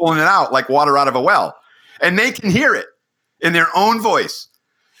 Right. They're pulling it out like water out of a well. And they can hear it in their own voice.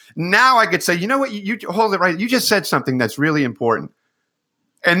 Now I could say, you know what? You hold it right. You just said something that's really important.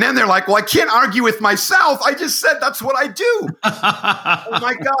 And then they're like, well, I can't argue with myself. I just said that's what I do. Oh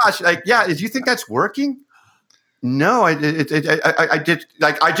my gosh. Like, yeah, do you think that's working? No, I did.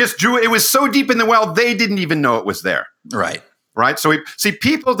 Like, I just drew it. It was so deep in the well, they didn't even know it was there. Right. Right. So see,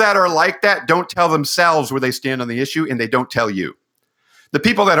 people that are like that don't tell themselves where they stand on the issue, and they don't tell you. The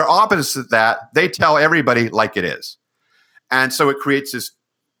people that are opposite that, they tell everybody like it is. And so it creates this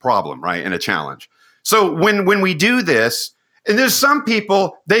problem, right, and a challenge. So when we do this, and there's some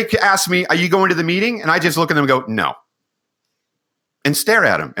people, they ask me, are you going to the meeting? And I just look at them and go, no. And stare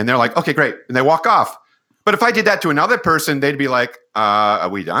at them. And they're like, okay, great. And they walk off. But if I did that to another person, they'd be like, are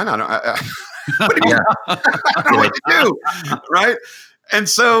we done? I don't know what to do, right? And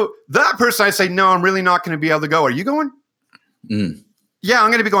so that person, I say, no, I'm really not going to be able to go. Are you going? Yeah,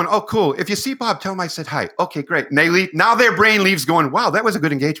 I'm going to be going, oh, cool. If you see Bob, tell him I said hi. Okay, great. And they leave. Now their brain leaves going, wow, that was a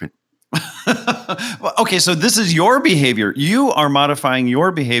good engagement. Well, okay, so this is your behavior. You are modifying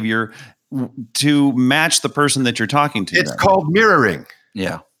your behavior to match the person that you're talking to. It's then. called mirroring.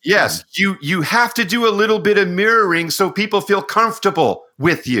 Yeah. Yes, you have to do a little bit of mirroring so people feel comfortable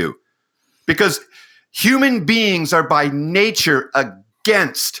with you. Because human beings are by nature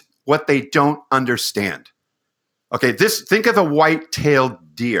against what they don't understand. Okay, think of a white-tailed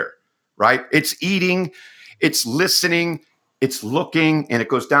deer, right? It's eating, it's listening, it's looking, and it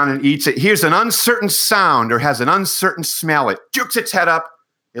goes down and eats. It hears an uncertain sound or has an uncertain smell. It jerks its head up.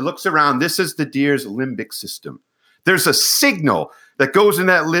 It looks around. This is the deer's limbic system. There's a signal that goes in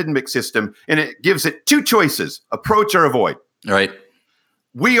that limbic system, and it gives it two choices, approach or avoid. Right.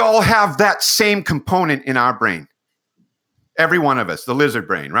 We all have that same component in our brain. Every one of us, the lizard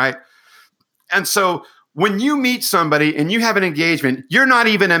brain, right? And so when you meet somebody and you have an engagement, you're not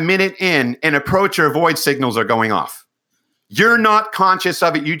even a minute in and approach or avoid signals are going off. You're not conscious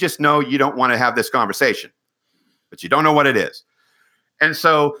of it. You just know you don't want to have this conversation, but you don't know what it is. And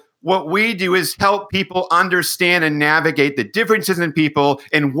so what we do is help people understand and navigate the differences in people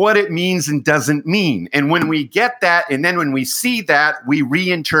and what it means and doesn't mean. And when we get that, and then when we see that, we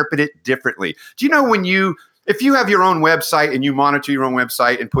reinterpret it differently. Do you know if you have your own website and you monitor your own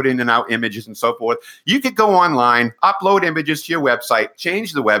website and put in and out images and so forth, you could go online, upload images to your website,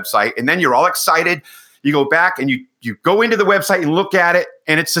 change the website, and then you're all excited. You go back and you go into the website and look at it,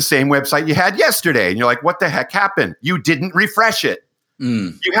 and it's the same website you had yesterday. And you're like, what the heck happened? You didn't refresh it.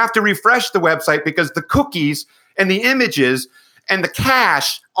 You have to refresh the website because the cookies and the images and the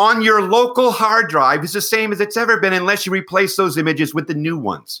cache on your local hard drive is the same as it's ever been unless you replace those images with the new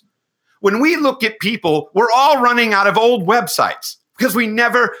ones. When we look at people, we're all running out of old websites because we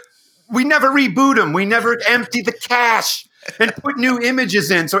never reboot them. We never empty the cache and put new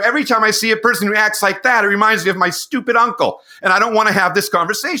images in. So every time I see a person who acts like that, it reminds me of my stupid uncle. And I don't want to have this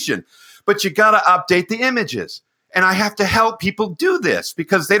conversation. But you got to update the images. And I have to help people do this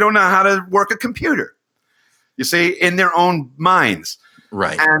because they don't know how to work a computer, you see, in their own minds.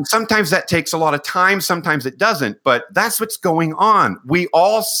 Right. And sometimes that takes a lot of time. Sometimes it doesn't. But that's what's going on. We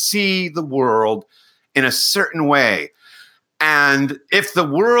all see the world in a certain way. And if the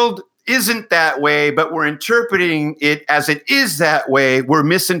world isn't that way, but we're interpreting it as it is that way, we're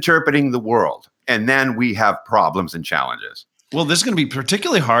misinterpreting the world. And then we have problems and challenges. Well, this is going to be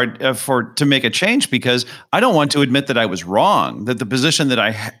particularly hard to make a change because I don't want to admit that I was wrong, that the position that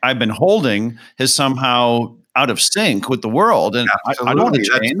I've been holding is somehow out of sync with the world. And I don't want to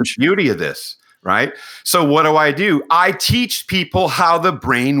change. That's the beauty of this, right? So what do? I teach people how the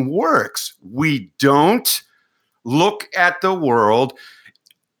brain works. We don't look at the world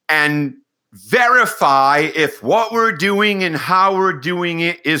and verify if what we're doing and how we're doing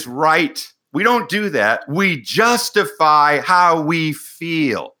it is right. We don't do that. We justify how we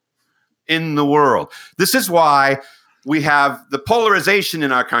feel in the world. This is why we have the polarization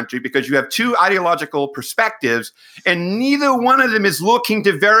in our country, because you have two ideological perspectives, and neither one of them is looking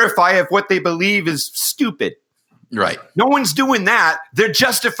to verify if what they believe is stupid. Right. No one's doing that. They're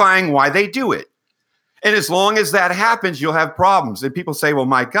justifying why they do it. And as long as that happens, you'll have problems. And people say, well,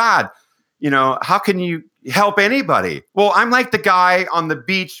 my God, how can you help anybody? Well, I'm like the guy on the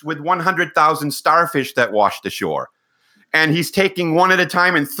beach with 100,000 starfish that washed ashore. And he's taking one at a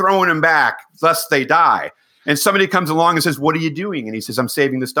time and throwing them back, lest they die. And somebody comes along and says, what are you doing? And he says, I'm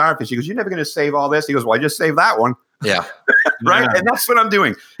saving the starfish. He goes, you're never going to save all this. He goes, well, I just saved that one. Yeah. Right. Yeah. And that's what I'm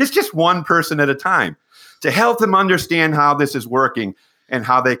doing. It's just one person at a time to help them understand how this is working and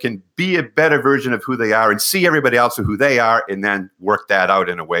how they can be a better version of who they are and see everybody else for who they are, and then work that out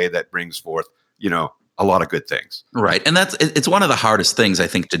in a way that brings forth, a lot of good things. Right. And it's one of the hardest things I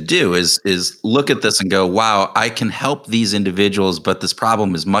think to do is look at this and go, wow, I can help these individuals, but this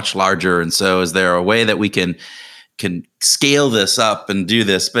problem is much larger. And so is there a way that we can scale this up and do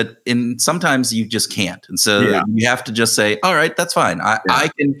this? But sometimes you just can't. And so you have to just say, all right, that's fine. I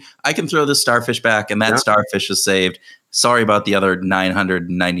can throw this starfish back, and that starfish is saved. Sorry about the other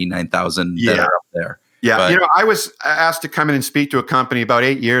 999,000 that are up there. Yeah. But, I was asked to come in and speak to a company about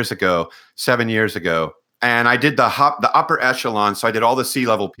 7 years ago. And I did the upper echelon. So I did all the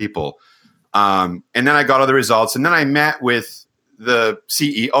C-level people. And then I got all the results. And then I met with the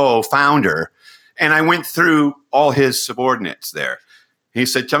CEO, founder, and I went through all his subordinates there. He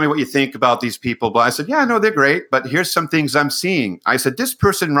said, tell me what you think about these people. But I said, yeah, no, they're great. But here's some things I'm seeing. I said, this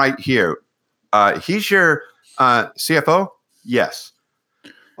person right here, he's your CFO? Yes.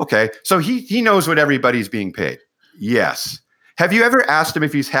 Okay. So he knows what everybody's being paid. Yes. Have you ever asked him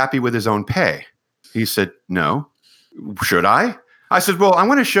if he's happy with his own pay? He said, no. Should I? I said, well, I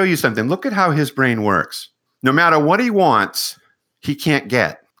want to show you something. Look at how his brain works. No matter what he wants, he can't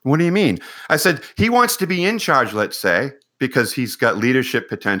get. What do you mean? I said, he wants to be in charge, let's say, because he's got leadership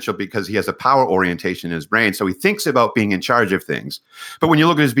potential, because he has a power orientation in his brain. So he thinks about being in charge of things. But when you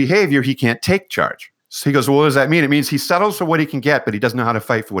look at his behavior, he can't take charge. So he goes, well, what does that mean? It means he settles for what he can get, but he doesn't know how to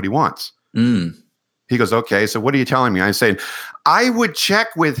fight for what he wants. He goes, okay, so what are you telling me? I'm saying, I would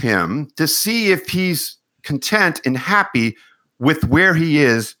check with him to see if he's content and happy with where he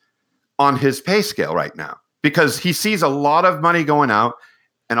is on his pay scale right now, because he sees a lot of money going out,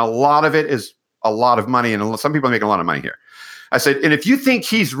 and a lot of it is a lot of money, and some people are making a lot of money here. I said, and if you think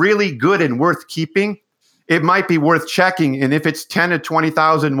he's really good and worth keeping, it might be worth checking. And if it's 10 to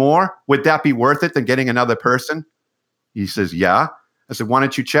 20,000 more, would that be worth it than getting another person? He says, yeah. I said, why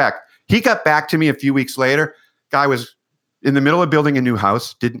don't you check? He got back to me a few weeks later. Guy was in the middle of building a new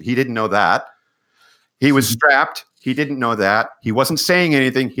house. He didn't know that. He was strapped. He didn't know that. He wasn't saying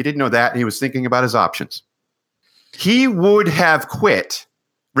anything. He didn't know that. And he was thinking about his options. He would have quit,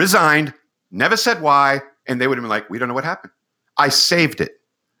 resigned, never said why, and they would have been like, we don't know what happened. I saved it.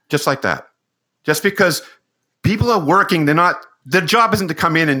 Just like that. Just because people are working, their job isn't to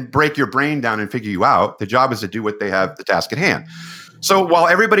come in and break your brain down and figure you out. The job is to do what they have, the task at hand. So while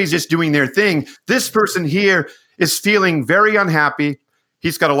everybody's just doing their thing, this person here is feeling very unhappy.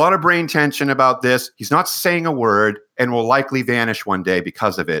 He's got a lot of brain tension about this. He's not saying a word and will likely vanish one day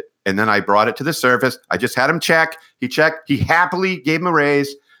because of it. And then I brought it to the surface. I just had him check. He checked. He happily gave him a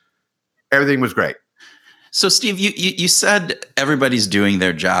raise. Everything was great. So, Steve, you said everybody's doing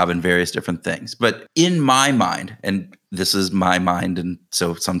their job in various different things. But in my mind, and this is my mind, and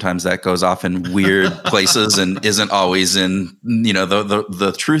so sometimes that goes off in weird places and isn't always in,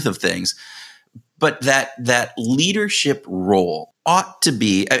 the truth of things. But that leadership role ought to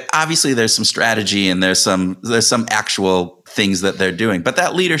be, obviously there's some strategy and there's some actual things that they're doing, but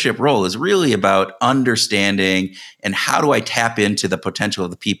that leadership role is really about understanding and how do I tap into the potential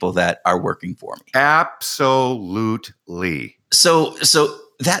of the people that are working for me. Absolutely. So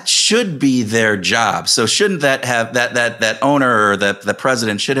that should be their job. So shouldn't that have that owner or the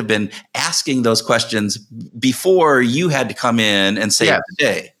president should have been asking those questions before you had to come in and save the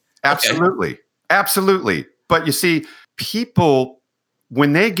day? Absolutely. Okay. Absolutely. But you see, people,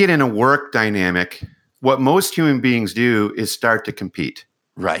 when they get in a work dynamic, what most human beings do is start to compete.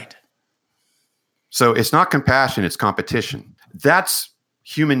 Right. So it's not compassion, it's competition. That's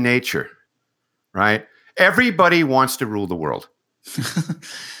human nature, right? Everybody wants to rule the world.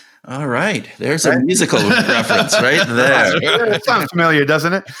 All right. There's a musical reference right there. It sounds familiar,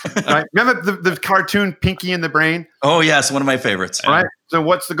 doesn't it? Right? Remember the cartoon Pinky and the Brain? Oh, yes. One of my favorites. Right. So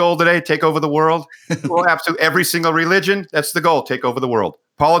what's the goal today? Take over the world? Well, absolutely. Every single religion, that's the goal. Take over the world.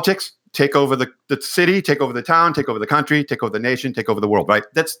 Politics, take over the city, take over the town, take over the country, take over the nation, take over the world, right?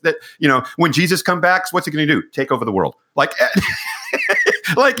 That's that. When Jesus comes back, what's he going to do? Take over the world. Like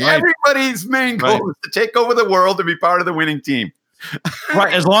right. Everybody's main goal is to take over the world and be part of the winning team.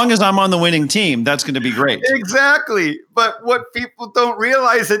 Right. As long as I'm on the winning team, that's going to be great. Exactly. But what people don't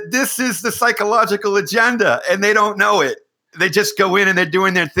realize that this is the psychological agenda and they don't know it. They just go in and they're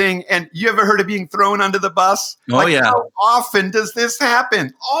doing their thing. And you ever heard of being thrown under the bus? Oh, yeah. How often does this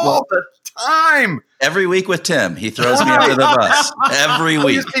happen? All the time. Every week with Tim, he throws me under the bus. Every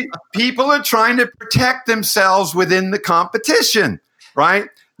week. See, people are trying to protect themselves within the competition, right?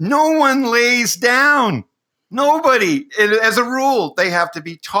 No one lays down. Nobody. As a rule, they have to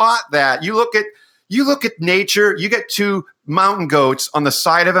be taught that. You look at nature. You get two mountain goats on the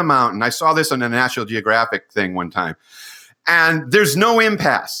side of a mountain. I saw this on a National Geographic thing one time. And there's no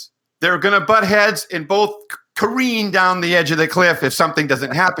impasse. They're going to butt heads and both careen down the edge of the cliff if something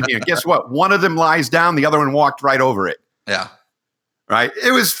doesn't happen here. Guess what? One of them lies down. The other one walked right over it. Yeah. Right?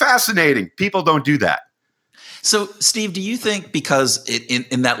 It was fascinating. People don't do that. So, Steve, do you think because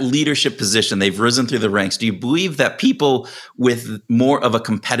in that leadership position, they've risen through the ranks, do you believe that people with more of a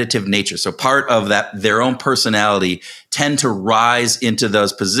competitive nature, so part of that, their own personality, tend to rise into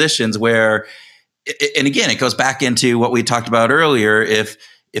those positions where, and again, it goes back into what we talked about earlier, if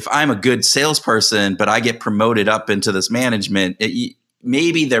I'm a good salesperson, but I get promoted up into this management,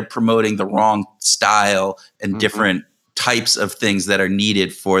 maybe they're promoting the wrong style and different types of things that are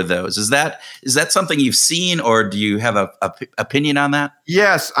needed for those. Is that something you've seen, or do you have a opinion on that?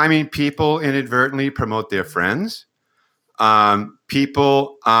 Yes. I mean, people inadvertently promote their friends.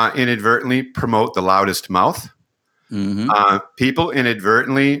 People inadvertently promote the loudest mouth. Mm-hmm. People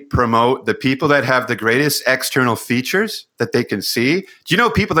inadvertently promote the people that have the greatest external features that they can see. Do you know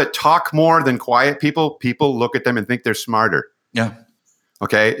people that talk more than quiet people? People look at them and think they're smarter. Yeah.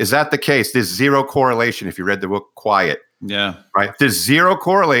 Okay. Is that the case? There's zero correlation if you read the book Quiet. Yeah. Right. There's zero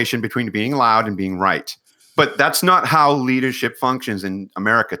correlation between being loud and being right. But that's not how leadership functions in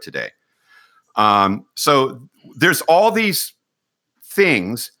America today. So there's all these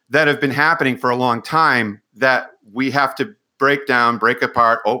things that have been happening for a long time that we have to break down, break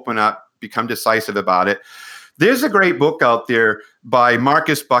apart, open up, become decisive about it. There's a great book out there by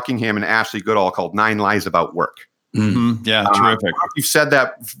Marcus Buckingham and Ashley Goodall called 9 Lies About Work. Mm-hmm. Yeah, terrific.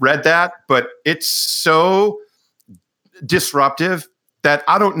 You've read that, but it's so disruptive that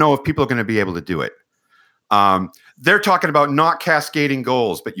I don't know if people are going to be able to do it. They're talking about not cascading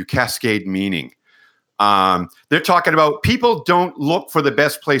goals, but you cascade meaning. They're talking about people don't look for the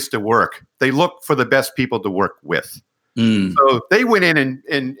best place to work. They look for the best people to work with. So they went in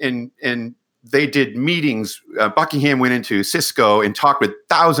and they did meetings. Buckingham went into Cisco and talked with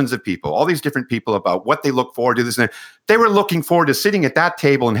thousands of people, all these different people about what they look forward to. This and that. They were looking forward to sitting at that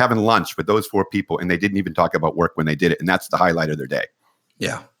table and having lunch with those 4 people, and they didn't even talk about work when they did it. And that's the highlight of their day.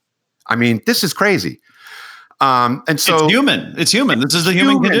 Yeah. I mean, this is crazy. And so it's human. This is the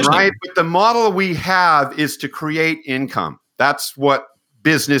human condition, right? But the model we have is to create income. That's what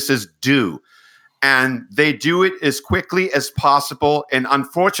businesses do. And they do it as quickly as possible. And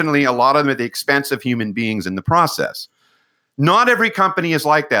unfortunately, a lot of them at the expense of human beings in the process. Not every company is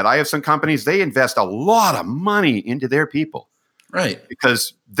like that. I have some companies, they invest a lot of money into their people. Right.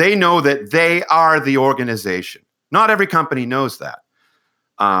 Because they know that they are the organization. Not every company knows that.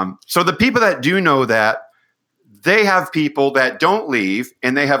 So the people that do know that, they have people that don't leave,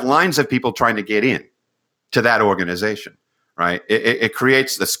 and they have lines of people trying to get in to that organization. Right? It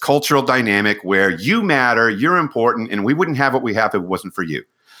creates this cultural dynamic where you matter, you're important, and we wouldn't have what we have if it wasn't for you.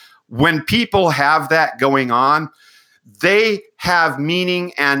 When people have that going on, they have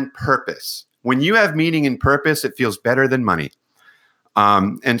meaning and purpose. When you have meaning and purpose, it feels better than money.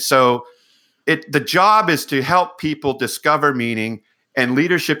 And so the job is to help people discover meaning, and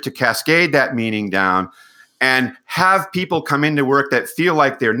leadership to cascade that meaning down and have people come into work that feel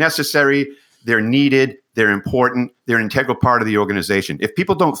like they're necessary, they're needed, they're important, they're an integral part of the organization. If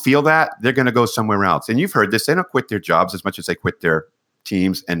people don't feel that, they're going to go somewhere else. And you've heard this, they don't quit their jobs as much as they quit their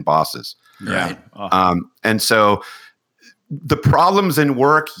teams and bosses. Right. And so the problems in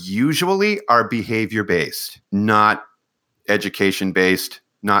work usually are behavior-based, not education-based,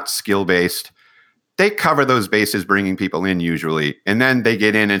 not skill-based. They cover those bases bringing people in usually. And then they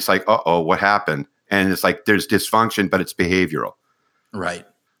get in and it's like, uh-oh, what happened? And it's like there's dysfunction, but it's behavioral. Right.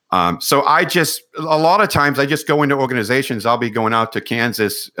 So a lot of times I just go into organizations. I'll be going out to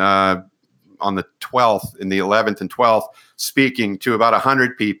Kansas on the 12th and the 11th and 12th, speaking to about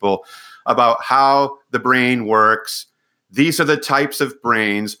 100 people about how the brain works. These are the types of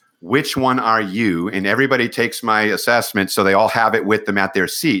brains. Which one are you? And everybody takes my assessment, so they all have it with them at their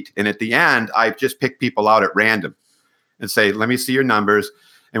seat. And at the end, I just pick people out at random and say, let me see your numbers.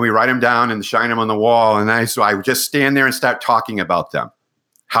 And we write them down and shine them on the wall. And so I just stand there and start talking about them.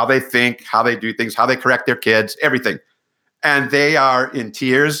 How they think, how they do things, how they correct their kids, everything. And they are in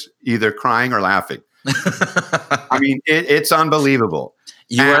tears, either crying or laughing. I mean, it's unbelievable.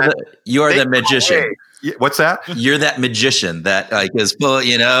 You are the magician. What's that? You're that magician that like is full,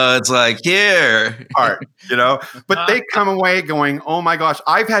 it's like here. Art, but they come away going, oh my gosh,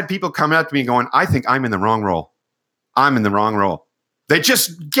 I've had people come up to me going, I think I'm in the wrong role. I'm in the wrong role. They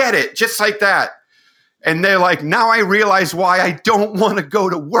just get it, just like that. And they're like, now I realize why I don't want to go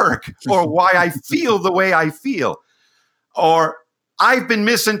to work or why I feel the way I feel. Or I've been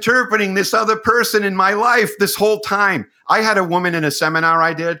misinterpreting this other person in my life this whole time. I had a woman in a seminar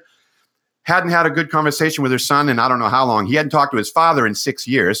I did, hadn't had a good conversation with her son in I don't know how long. He hadn't talked to his father in 6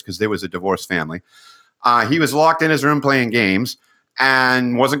 years because there was a divorced family. He was locked in his room playing games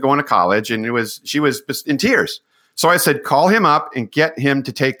and wasn't going to college. And she was in tears. So I said, call him up and get him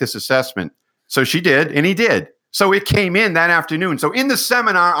to take this assessment. So she did, and he did. So it came in that afternoon. So in the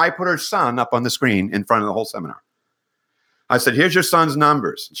seminar, I put her son up on the screen in front of the whole seminar. I said, here's your son's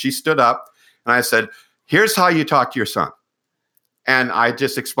numbers. She stood up, and I said, here's how you talk to your son. And I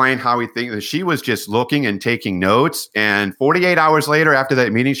just explained how we think that she was just looking and taking notes. And 48 hours later, after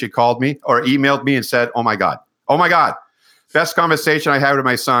that meeting, she called me or emailed me and said, oh my God, best conversation I had with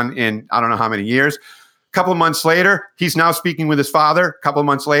my son in I don't know how many years. A couple of months later, he's now speaking with his father. A couple of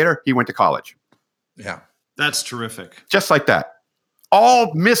months later, he went to college. Yeah. That's terrific. Just like that.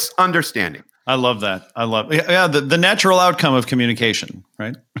 All misunderstanding. I love that. The natural outcome of communication,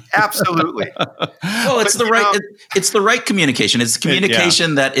 right? Absolutely. Well, it's the right communication. It's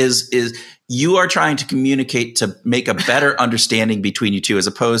communication that is you are trying to communicate to make a better understanding between you two, as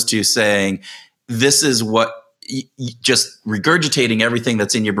opposed to saying, this is what just regurgitating everything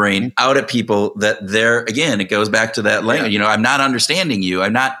that's in your brain out at people that they're, again, it goes back to that language. I'm not understanding you.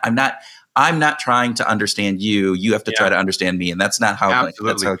 I'm not trying to understand you. You have to try to understand me. And that's not how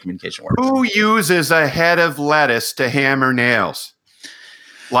communication works. Who uses a head of lettuce to hammer nails?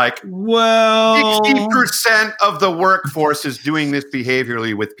 Like 60% of the workforce is doing this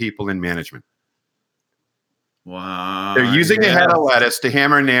behaviorally with people in management. Wow. They're using a head of lettuce to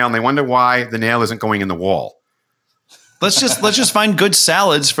hammer a nail, and they wonder why the nail isn't going in the wall. Let's just find good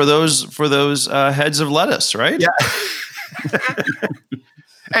salads for those heads of lettuce, right? Yeah.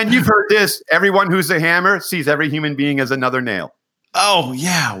 And you've heard this. Everyone who's a hammer sees every human being as another nail. Oh,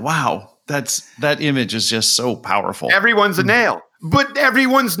 yeah. Wow. That image is just so powerful. Everyone's a nail, but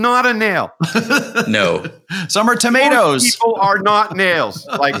everyone's not a nail. No. Some are tomatoes. Most people are not nails.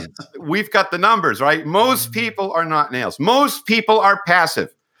 Like, we've got the numbers, right? Most people are not nails. Most people are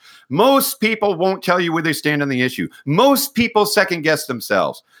passive. Most people won't tell you where they stand on the issue. Most people second guess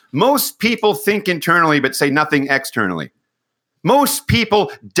themselves. Most people think internally but say nothing externally. Most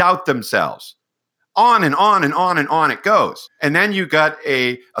people doubt themselves. On and on and on and on it goes. And then you got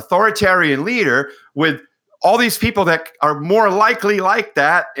a authoritarian leader with all these people that are more likely like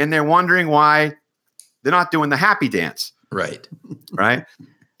that, and they're wondering why they're not doing the happy dance. Right. Right?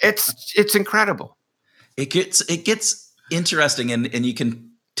 It's incredible. It gets interesting, and you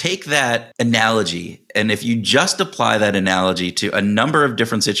can take that analogy, and if you just apply that analogy to a number of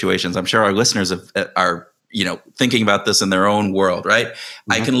different situations, I'm sure our listeners are thinking about this in their own world, right?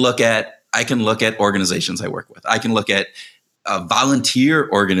 Mm-hmm. I can look at organizations I work with. I can look at volunteer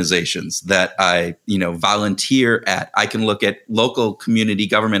organizations that I volunteer at. I can look at local community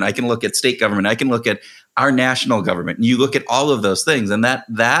government. I can look at state government. I can look at our national government. And you look at all of those things, and that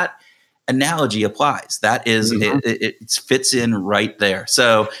analogy applies. That is, it fits in right there.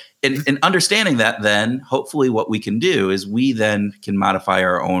 So in understanding that, then hopefully what we can do is we then can modify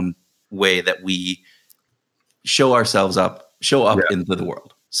our own way that we show up into the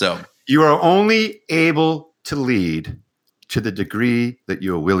world. So you are only able to lead to the degree that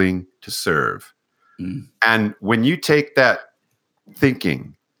you are willing to serve. Mm. And when you take that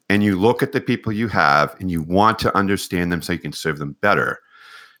thinking and you look at the people you have and you want to understand them so you can serve them better,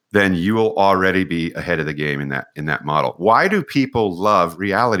 then you will already be ahead of the game in that model. Why do people love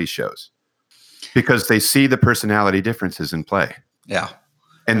reality shows? Because they see the personality differences in play. Yeah.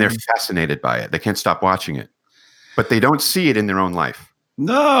 And they're fascinated by it. They can't stop watching it. But they don't see it in their own life.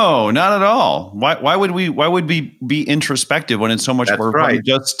 No, not at all. Why would we be introspective when it's so much more fun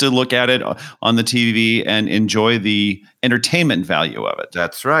just to look at it on the TV and enjoy the entertainment value of it?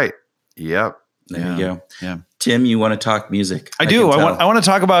 That's right. Yep. There you go. Yeah. Tim, you want to talk music? I do. I want to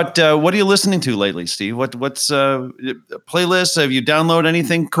talk about what are you listening to lately, Steve? What's playlists? Have you downloaded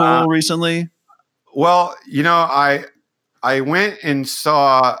anything cool recently? Well, I went and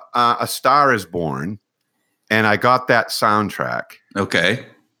saw A Star Is Born, and I got that soundtrack. Okay.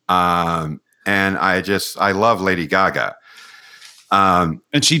 And I love Lady Gaga. And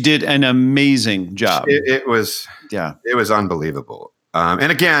she did an amazing job. It was unbelievable.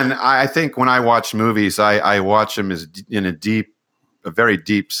 And again, I think when I watch movies, I watch them as in a very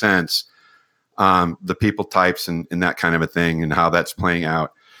deep sense, the people types and that kind of a thing and how that's playing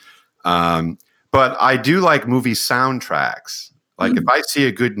out. But I do like movie soundtracks. Like if I see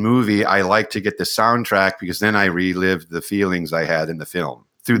a good movie, I like to get the soundtrack because then I relive the feelings I had in the film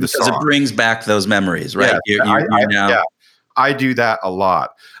through the song. Because it brings back those memories, right? Yeah, I do that a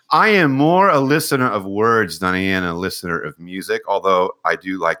lot. I am more a listener of words than I am a listener of music, although I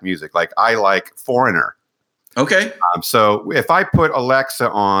do like music. Like I like Foreigner. Okay. So if I put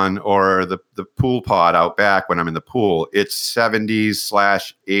Alexa on or the pool pod out back when I'm in the pool, it's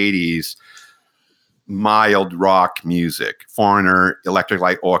 70s/80s mild rock music. Foreigner, Electric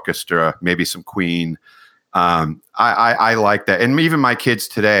Light Orchestra, maybe some Queen. I like that. And even my kids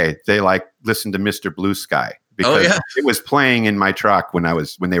today, they listen to Mr. Blue Sky. Because it was playing in my truck when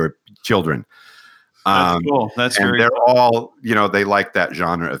they were children. That's cool. That's and very they're cool. all, they like that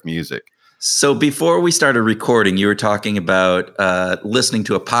genre of music. So before we started recording, you were talking about listening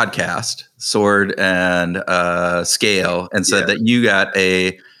to a podcast, Sword and Scale, and said that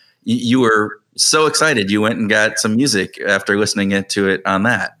you were so excited you went and got some music after listening to it on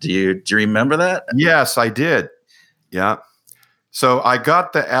that. Do you remember that? Yes, I did. Yeah. So I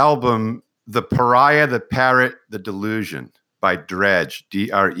got the album The Pariah, the Parrot, the Delusion by Dredg,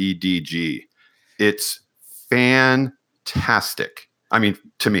 Dredg. It's fantastic. I mean,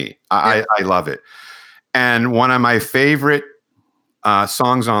 to me, I love it. And one of my favorite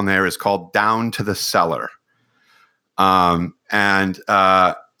songs on there is called Down to the Cellar. I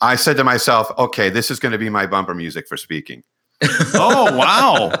said to myself, okay, this is going to be my bumper music for speaking. Oh,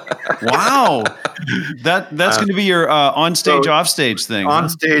 wow. Wow. That's going to be your on-stage, off-stage thing. On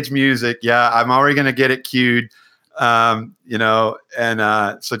stage music. Yeah. I'm already going to get it cued, so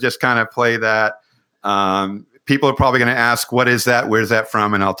just kind of play that. People are probably going to ask, what is that? Where's that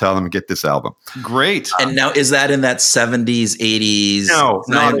from? And I'll tell them, get this album. Great. And now, is that in that 70s, 80s? No,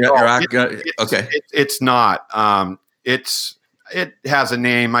 not at all. rock? Okay. It's not. It has a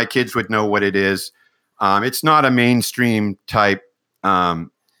name. My kids would know what it is. It's not a mainstream type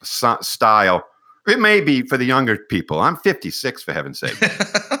style. It may be for the younger people. I'm 56, for heaven's sake.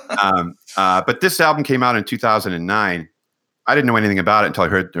 But this album came out in 2009. I didn't know anything about it until I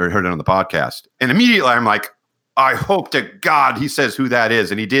heard it on the podcast. And immediately I'm like, I hope to God he says who that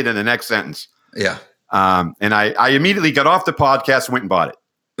is. And he did in the next sentence. Yeah. And I immediately got off the podcast and went and bought it.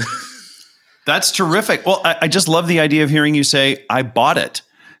 That's terrific. Well, I just love the idea of hearing you say, I bought it.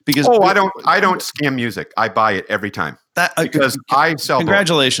 Because I don't scam music. I buy it every time. Because I sell.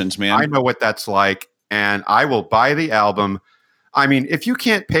 Congratulations, man. I know what that's like. And I will buy the album. I mean, if you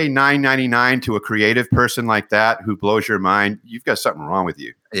can't pay $9.99 to a creative person like that who blows your mind, you've got something wrong with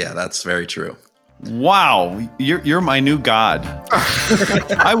you. Yeah, that's very true. Wow, you're my new god.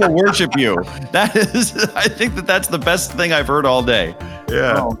 I will worship you. I think that's the best thing I've heard all day.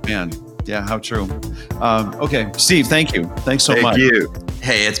 Yeah. Oh man. Yeah, how true. Okay, Steve, thank you. Thanks so much. Thank you.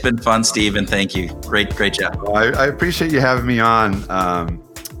 Hey, it's been fun, Steve, and thank you. Great job. Well, I appreciate you having me on.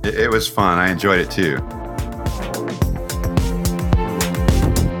 It was fun. I enjoyed it too.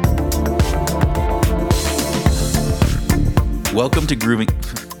 Welcome to Grooving.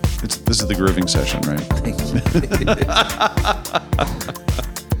 This is the grooving session, right?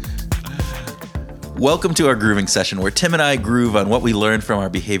 Welcome to our grooving session, where Tim and I groove on what we learned from our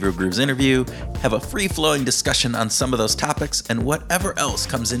Behavioral Grooves interview, have a free-flowing discussion on some of those topics, and whatever else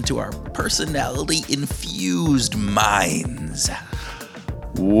comes into our personality-infused minds.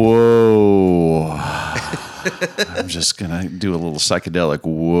 Whoa. I'm just going to do a little psychedelic.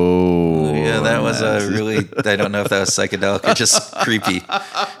 Whoa. Yeah, that was I don't know if that was psychedelic or just creepy.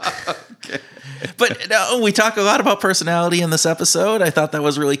 Okay. But no, we talk a lot about personality in this episode. I thought that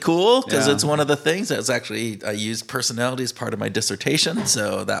was really cool because Yeah. it's one of the things that's actually, I used personality as part of my dissertation.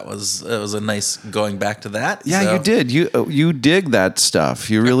 So it was a nice going back to that. Yeah, So you did. You dig that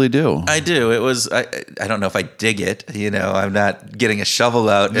stuff. You really do. I do. It was, I don't know if I dig it, I'm not getting a shovel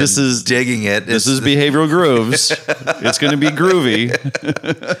out This and is- digging it. This is Behavioral Grooves. It's going to be groovy.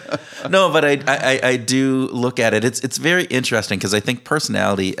 No, but I do look at it. It's very interesting because I think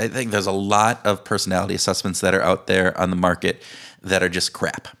there's a lot of personality assessments that are out there on the market that are just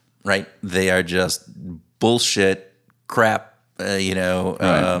crap, right? They are just bullshit crap,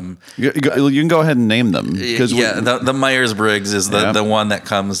 Right. You can go ahead and name them. The Myers-Briggs is the one that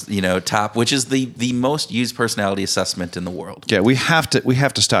comes, top, which is the most used personality assessment in the world. Yeah, we have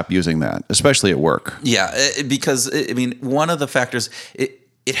to stop using that, especially at work. Yeah, because one of the factors, it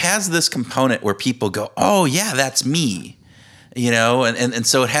has this component where people go, oh yeah, that's me. And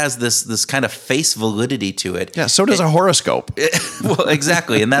so it has this kind of face validity to it. Yeah, so does a horoscope. Well,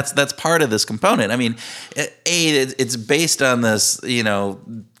 exactly, and that's part of this component. I mean, it's based on this,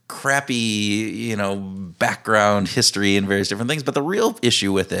 crappy, background history and various different things. But the real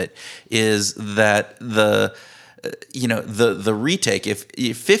issue with it is that the retake. If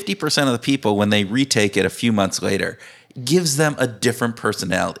 50% of the people, when they retake it a few months later, gives them a different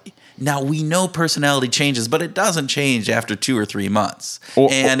personality. Now, we know personality changes, but it doesn't change after 2 or 3 months,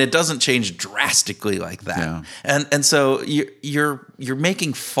 and it doesn't change drastically like that. Yeah. And so you're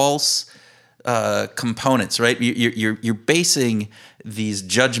making false components, right? You're basing these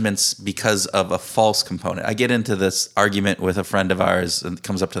judgments because of a false component. I get into this argument with a friend of ours, and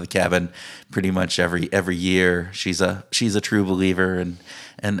comes up to the cabin pretty much every year. She's a true believer,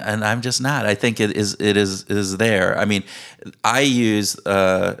 and I'm just not. I think it is there. I mean, I use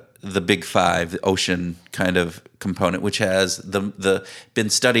the Big Five, the ocean kind of component, which has been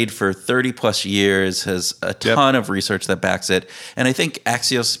studied for 30 plus years, has a ton of research that backs it. And I think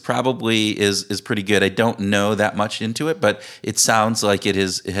Axios probably is pretty good. I don't know that much into it, but it sounds like it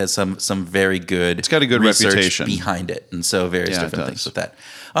has some very good, it's got a good research reputation behind it. And so various Yeah, it different does. things with that.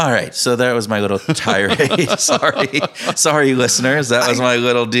 All right, so that was my little tirade. Sorry, listeners. That was my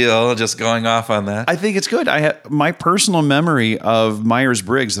little deal. Just going off on that. I think it's good. My personal memory of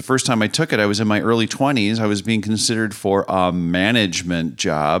Myers-Briggs, the first time I took it, I was in my early 20s. I was being considered for a management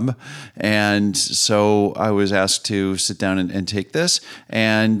job. And so I was asked to sit down and take this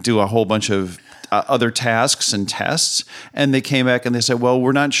and do a whole bunch of other tasks and tests. And they came back and they said, well,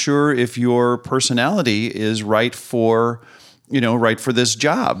 we're not sure if your personality is right for this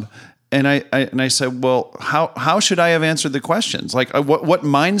job. And I said, well, how should I have answered the questions? Like, what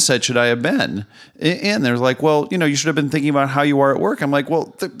mindset should I have been in? They're like, well, you should have been thinking about how you are at work. I'm like,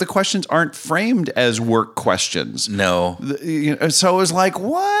 well, the questions aren't framed as work questions. No. So it was like,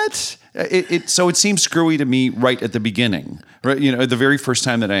 what? So it seemed screwy to me right at the beginning, right? The very first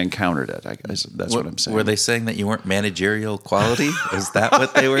time that I encountered it. I guess that's what I'm saying. Were they saying that you weren't managerial quality? Is that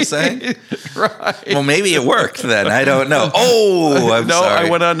what they were saying? Right. Well, maybe it worked then. I don't know. Oh, I'm sorry. I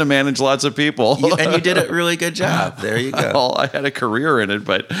went on to manage lots of people. And you did a really good job. There you go. Well, I had a career in it,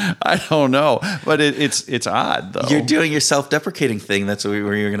 but I don't know. But it's odd, though. You're doing your self-deprecating thing. That's what we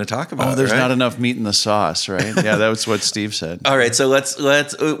were going to talk about. Oh, there's right? not enough meat in the sauce, right? Yeah, that's what Steve said. All right, so let's.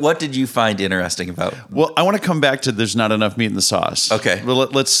 What did you find interesting about? Well, I want to come back to there's not enough meat in the sauce. Okay. Well,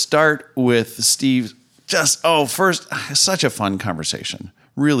 let's start with Steve. First, such a fun conversation.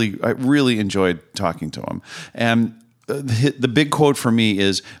 Really, I really enjoyed talking to him. And the big quote for me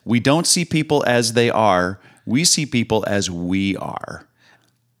is, "We don't see people as they are. We see people as we are."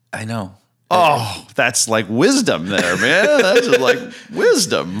 I know. Oh, that's like wisdom there, man. That's like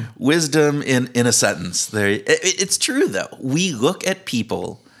wisdom. Wisdom in a sentence. There, it's true though. We look at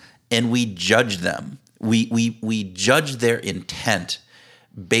people and we judge them. We judge their intent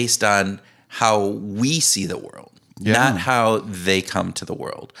based on how we see the world, not how they come to the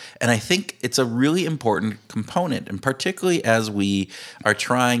world. And I think it's a really important component, and particularly as we are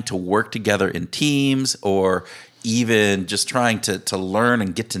trying to work together in teams or even just trying to learn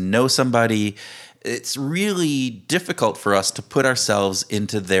and get to know somebody, it's really difficult for us to put ourselves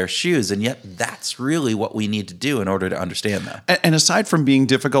into their shoes. And yet that's really what we need to do in order to understand them. And aside from being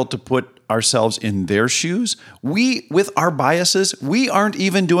difficult to put ourselves in their shoes, we, with our biases, we aren't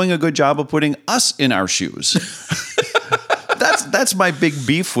even doing a good job of putting us in our shoes. That's my big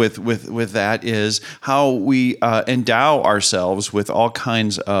beef with that, is how we endow ourselves with all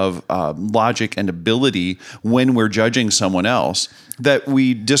kinds of logic and ability when we're judging someone else that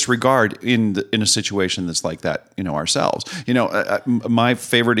we disregard in a situation that's like that, ourselves. My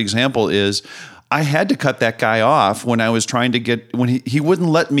favorite example is, I had to cut that guy off when I was trying to when he wouldn't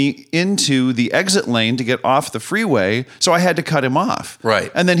let me into the exit lane to get off the freeway. So I had to cut him off.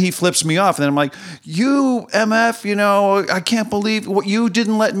 Right. And then he flips me off. And then I'm like, you MF, I can't believe what you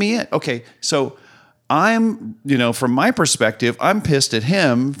didn't let me in. Okay. So I'm, from my perspective, I'm pissed at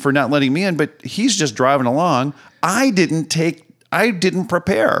him for not letting me in, but he's just driving along. I didn't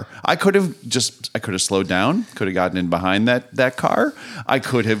prepare. I could have slowed down, could have gotten in behind that car. I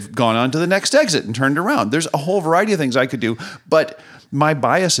could have gone on to the next exit and turned around. There's a whole variety of things I could do, but my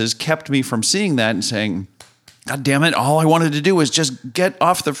biases kept me from seeing that and saying, God damn it, all I wanted to do was just get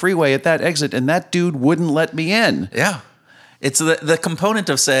off the freeway at that exit, and that dude wouldn't let me in. Yeah. It's the component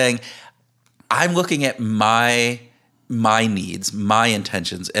of saying, I'm looking at my needs, my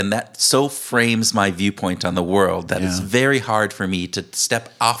intentions, and that so frames my viewpoint on the world that it's very hard for me to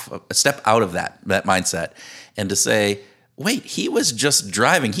step out of that mindset and to say, wait, he was just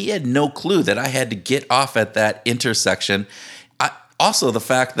driving. He had no clue that I had to get off at that intersection. Also the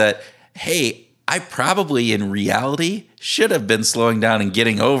fact that, hey, I probably in reality should have been slowing down and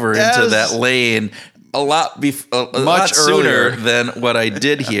getting over into that lane a lot sooner than what I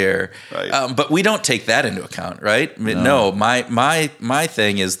did here. Right. But we don't take that into account, right? I mean, no, my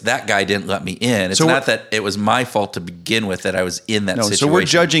thing is that guy didn't let me in. It's not that it was my fault to begin with that I was in that situation. So we're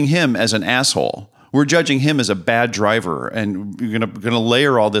judging him as an asshole. We're judging him as a bad driver, and you're gonna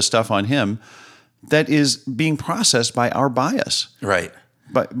layer all this stuff on him that is being processed by our bias. Right.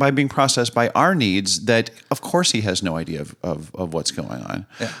 By being processed by our needs that, of course, he has no idea of what's going on.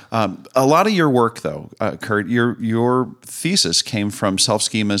 Yeah. A lot of your work, though, Kurt, your thesis came from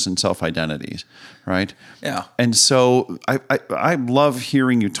self-schemas and self-identities, right? Yeah. And so I love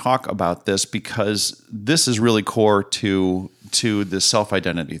hearing you talk about this, because this is really core to the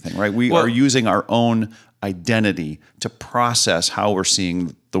self-identity thing, right? We are using our own identity to process how we're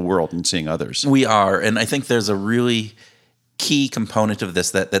seeing the world and seeing others. We are, and I think there's a really key component of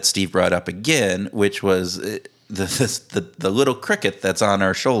this that Steve brought up again, which was the little cricket that's on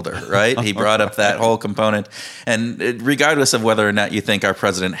our shoulder, right? He brought up that whole component. And regardless of whether or not you think our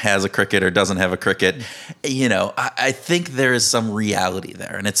president has a cricket or doesn't have a cricket, I think there is some reality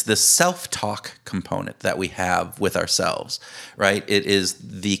there. And it's the self-talk component that we have with ourselves, right? It is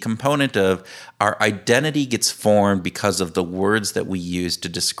the component of our identity gets formed because of the words that we use to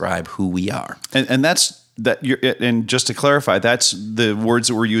describe who we are. And that's that you're, and just to clarify, that's the words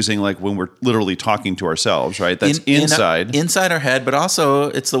that we're using, like when we're literally talking to ourselves, right? That's inside our head, but also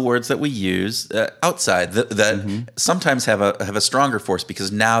it's the words that we use outside that sometimes have a stronger force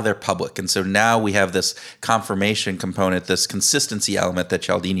because now they're public, and so now we have this confirmation component, this consistency element that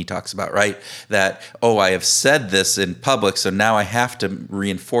Cialdini talks about, right? That I have said this in public, so now I have to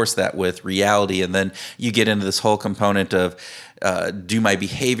reinforce that with reality, and then you get into this whole component of do my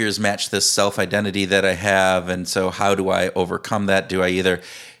behaviors match this self-identity that I have? And so how do I overcome that?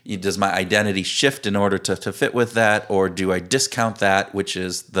 Does my identity shift in order to fit with that? Or do I discount that, which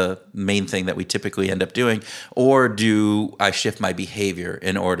is the main thing that we typically end up doing? Or do I shift my behavior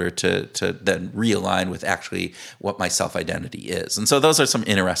in order to then realign with actually what my self-identity is? And so those are some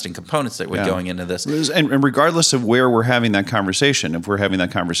interesting components that we're going into this. And regardless of where we're having that conversation, if we're having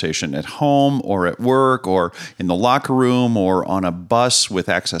that conversation at home or at work or in the locker room or on a bus with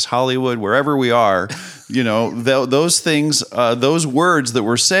Access Hollywood, wherever we are, those things, those words that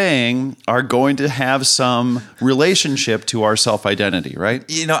we're saying are going to have some relationship to our self-identity, right?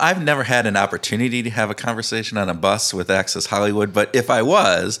 I've never had an opportunity to have a conversation on a bus with Access Hollywood, but if I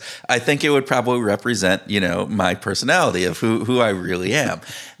was, I think it would probably represent, my personality of who I really am.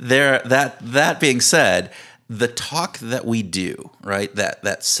 That being said, the talk that we do, right,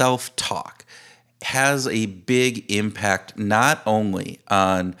 that self-talk has a big impact not only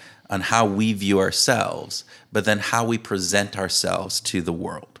on how we view ourselves, but then how we present ourselves to the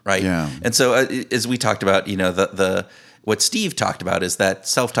world, right? Yeah. And so as we talked about, what Steve talked about is that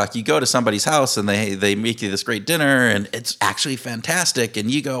self-talk. You go to somebody's house and they make you this great dinner and it's actually fantastic,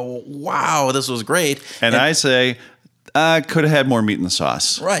 and you go, wow, this was great. And I say, I could have had more meat in the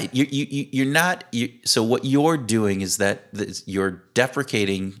sauce. Right. You're not. So what you're doing is that you're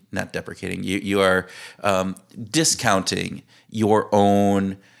not deprecating. You are discounting your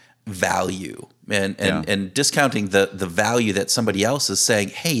own value and discounting the value that somebody else is saying,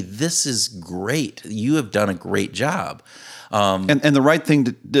 hey, this is great. You have done a great job. And the right thing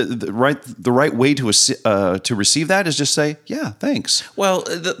the right way to receive that is just say, yeah, thanks. Well,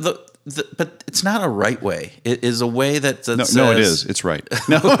 but it's not a right way. It is a way that says, no, it is. It's right.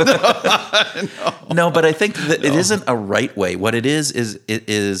 No, no, but I think that it isn't a right way. What it is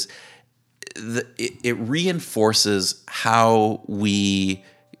it reinforces how we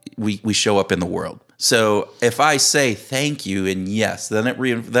show up in the world. So if I say thank you and yes, then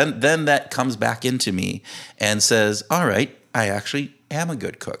then that comes back into me and says, all right, I actually am a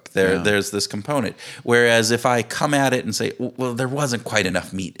good cook. There's this component. Whereas if I come at it and say, well, there wasn't quite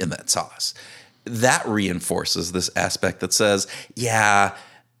enough meat in that sauce, that reinforces this aspect that says, yeah,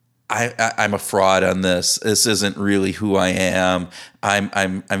 I'm a fraud on this. This isn't really who I am.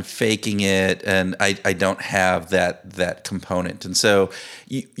 I'm faking it, and I don't have that component. And so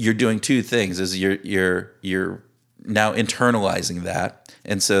you're doing two things: is you're now internalizing that,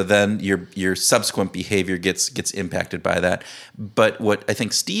 and so then your subsequent behavior gets impacted by that. But what I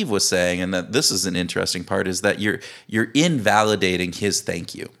think Steve was saying, and that this is an interesting part, is that you're invalidating his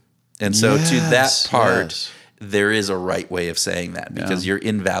thank you, and so to that part. Yes. There is a right way of saying that because you're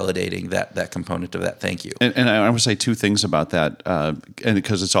invalidating that component of that thank you. And I want to say two things about that, and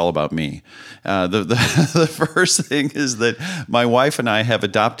because it's all about me. The first thing is that my wife and I have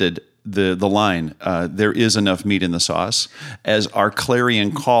adopted the line, there is enough meat in the sauce, as our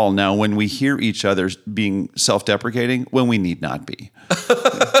clarion call now when we hear each other being self-deprecating when we need not be.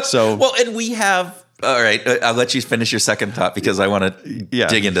 So well, and we have. All right, I'll let you finish your second thought because I want to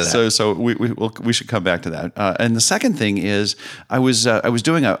dig into that. So we should come back to that. And the second thing is, I was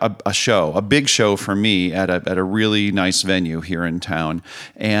doing a big show for me at a really nice venue here in town,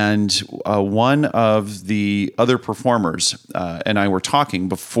 and one of the other performers and I were talking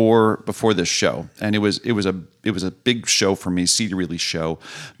before this show, and it was a big show for me, CD release show,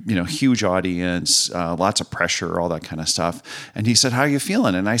 huge audience, lots of pressure, all that kind of stuff. And he said, "How are you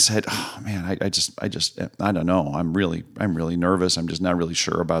feeling?" And I said, "Oh man, I don't know. I'm really nervous. I'm just not really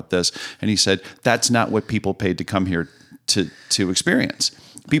sure about this." And he said, "That's not what people paid to come here to experience.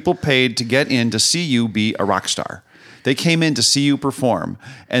 People paid to get in to see you be a rock star. They came in to see you perform,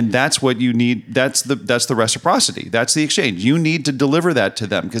 and that's what you need. That's the reciprocity. That's the exchange. You need to deliver that to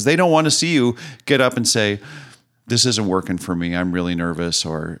them because they don't want to see you get up and say, 'This isn't working for me. I'm really nervous.'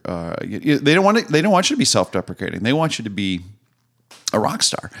 Or they don't want you to be self-deprecating. They want you to be a rock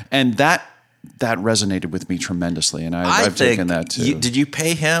star." And that resonated with me tremendously, and I've taken that too. Did you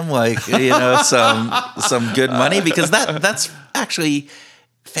pay him some good money? Because that's actually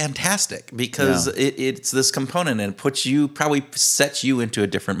fantastic because it's this component and it probably sets you into a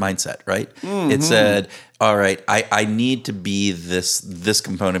different mindset, right? It said, all right, I need to be this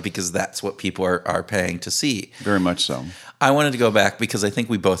component because that's what people are paying to see. Very much so. I wanted to go back because I think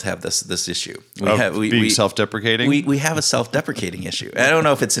we both have this issue. Being self-deprecating? We have a self-deprecating issue. I don't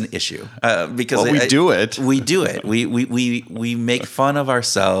know if it's an issue because we do it. We do it. We make fun of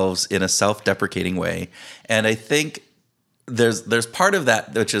ourselves in a self-deprecating way, and I think there's part of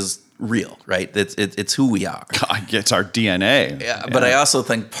that which is real, right? It's who we are. It's our DNA. Yeah, but I also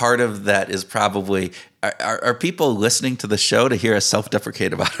think part of that is probably are people listening to the show to hear us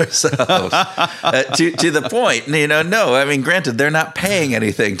self-deprecate about ourselves to the point? No. I mean, granted, they're not paying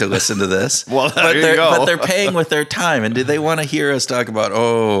anything to listen to this. Well, but they're paying with their time. And do they want to hear us talk about?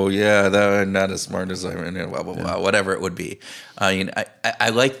 Oh, yeah, they're not as smart as I am. Blah blah blah. Whatever it would be. I mean, I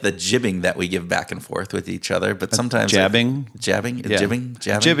like the jibbing that we give back and forth with each other, but sometimes jabbing.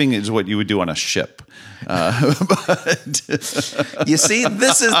 Jibbing is what you would do on a ship. But you see,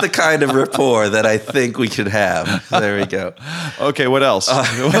 this is the kind of rapport that I think we should have. There we go. Okay, what else?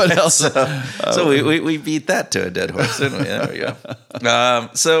 What else? So we beat that to a dead horse, didn't we? There we go.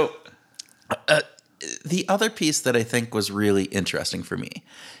 So the other piece that I think was really interesting for me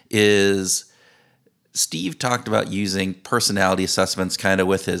is Steve talked about using personality assessments kind of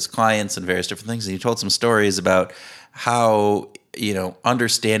with his clients and various different things. And he told some stories about how,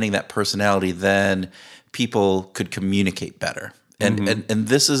 understanding that personality, then people could communicate better. And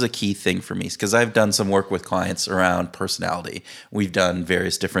this is a key thing for me because I've done some work with clients around personality. We've done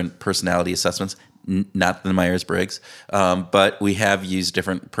various different personality assessments, not the Myers-Briggs, but we have used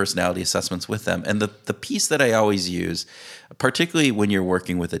different personality assessments with them. And the piece that I always use, particularly when you're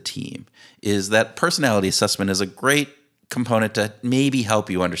working with a team, is that personality assessment is a great component to maybe help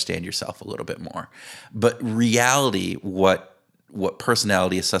you understand yourself a little bit more. But reality, what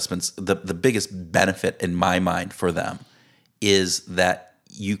personality assessments, the biggest benefit in my mind for them is that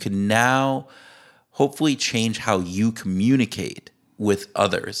you can now hopefully change how you communicate with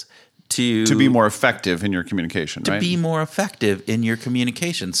others to be more effective in your communication, right? To be more effective in your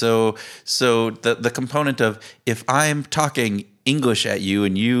communication. So the component of if I'm talking English at you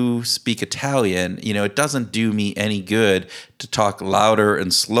and you speak Italian, it doesn't do me any good to talk louder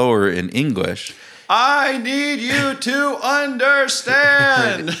and slower in English. I need you to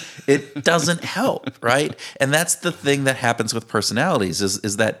understand. It doesn't help, right? And that's the thing that happens with personalities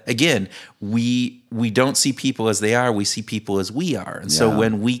is that, again, we don't see people as they are, we see people as we are. And so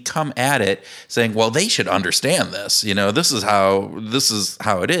when we come at it saying, well, they should understand this, this is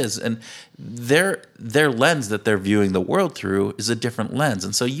how it is. And their lens that they're viewing the world through is a different lens.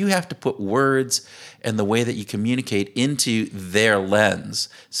 And so you have to put words and the way that you communicate into their lens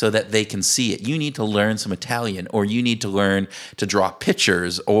so that they can see it. You need to learn some Italian, or you need to learn to draw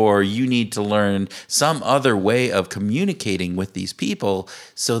pictures, or you need to learn some other way of communicating with these people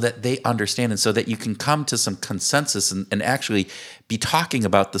so that they understand and so that you can come to some consensus and actually be talking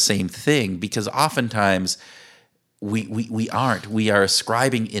about the same thing. Because oftentimes we aren't. We are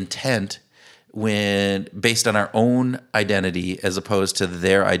ascribing intent when based on our own identity as opposed to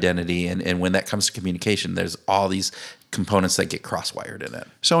their identity. And when that comes to communication, there's all these components that get cross-wired in it.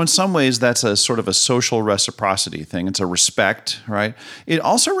 So in some ways, that's a sort of a social reciprocity thing. It's a respect, right? It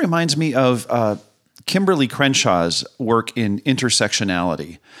also reminds me of Kimberly Crenshaw's work in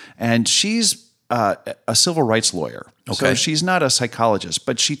intersectionality. And she's a civil rights lawyer. Okay. So she's not a psychologist,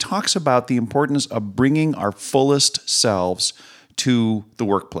 but she talks about the importance of bringing our fullest selves to the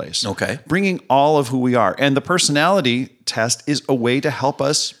workplace. Okay. Bringing all of who we are. And the personality test is a way to help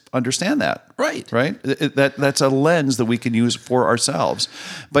us understand that. Right. Right? That's a lens that we can use for ourselves.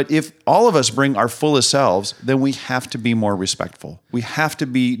 But if all of us bring our fullest selves, then we have to be more respectful. We have to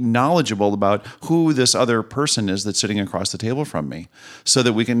be knowledgeable about who this other person is that's sitting across the table from me so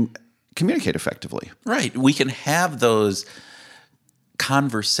that we can communicate effectively. Right. We can have those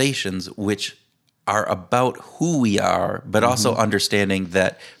conversations which are about who we are, but also understanding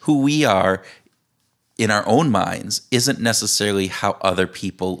that who we are in our own minds isn't necessarily how other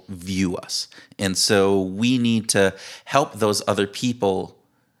people view us. And so we need to help those other people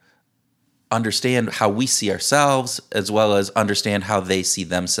understand how we see ourselves as well as understand how they see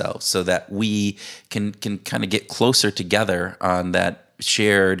themselves so that we can kind of get closer together on that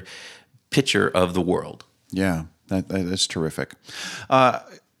shared picture of the world. Yeah, that's terrific.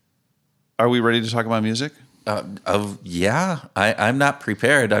 Are we ready to talk about music? I'm not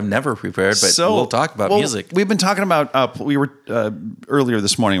prepared. I'm never prepared, but we'll talk about music. We've been talking about, earlier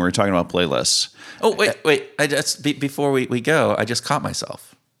this morning, we were talking about playlists. Oh, wait. Before we go, I just caught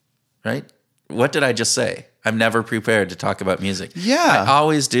myself, right? What did I just say? I'm never prepared to talk about music. Yeah. I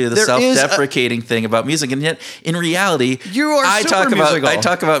always do the There is self-deprecating thing about music, and yet in reality, You are I super talk about musical. I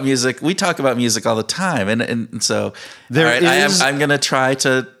talk about music. We talk about music all the time, and so There all right, is- I'm gonna try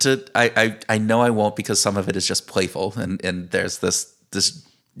to. I know I won't, because some of it is just playful, and there's this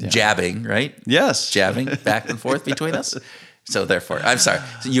jabbing, right? Yes. Jabbing back and forth between us. So therefore, I'm sorry.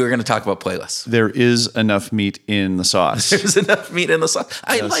 So you were going to talk about playlists. There is enough meat in the sauce. There's enough meat in the sauce.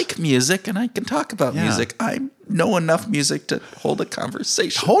 I like music, and I can talk about Yeah. music. I know enough music to hold a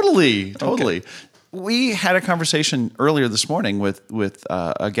conversation. Totally. We had a conversation earlier this morning with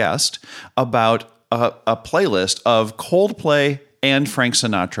a guest about a playlist of Coldplay and Frank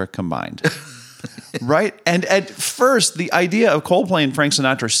Sinatra combined. Right? And at first, the idea of Coldplay and Frank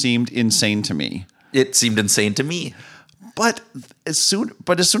Sinatra seemed insane to me. It seemed insane to me. But as soon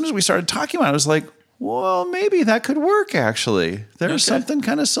as we started talking about it, I was like, well, maybe that could work, actually. There's Okay. something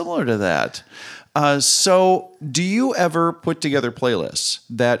kind of similar to that. So do you ever put together playlists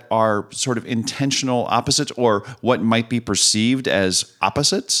that are sort of intentional opposites, or what might be perceived as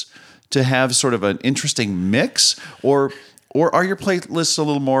opposites, to have sort of an interesting mix? Or are your playlists a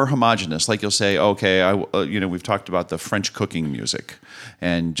little more homogenous? Like you'll say, okay, we've talked about the French cooking music,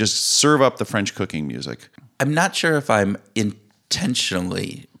 and just serve up the French cooking music. I'm not sure if I'm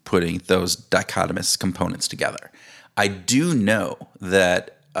intentionally putting those dichotomous components together. I do know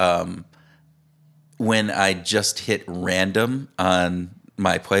that when I just hit random on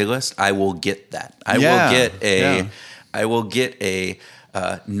my playlist, I will get that. I will get a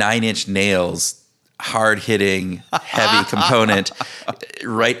 9 Inch Nails hard hitting heavy component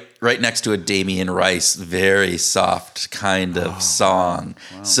right next to a Damien Rice very soft kind of song.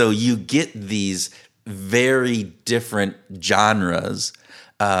 Wow. So you get these very different genres.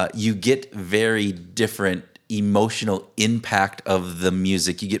 You get very different emotional impact of the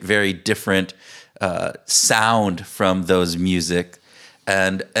music. You get very different sound from those music.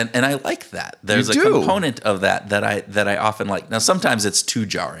 And I like that. There's a component of that I often like. Now, sometimes it's too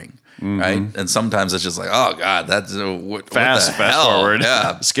jarring, right? And sometimes it's just like, oh God, that's what fast the hell? forward,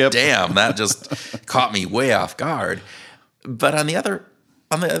 yeah, skip. Damn, that just caught me way off guard. But on the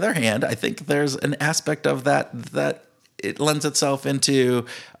other hand, I think there's an aspect of that it lends itself into,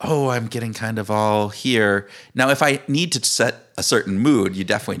 oh, I'm getting kind of all here. Now, if I need to set a certain mood, you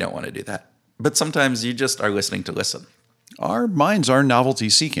definitely don't want to do that. But sometimes you just are listening to listen. Our minds are novelty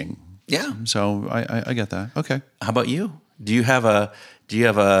seeking. Yeah. So I get that. Okay. How about you? Do you have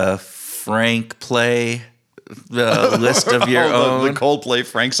a Frank play list of your own? The Coldplay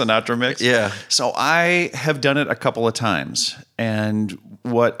Frank Sinatra mix? Yeah. So I have done it a couple of times. And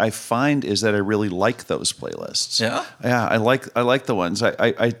what I find is that I really like those playlists. Yeah? Yeah, I like the ones.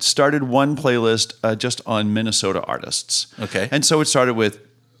 I started one playlist just on Minnesota artists. Okay. And so it started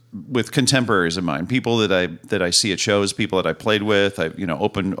with contemporaries of mine, people that I see at shows, people that I played with, I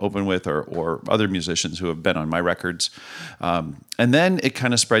open with, or other musicians who have been on my records, and then it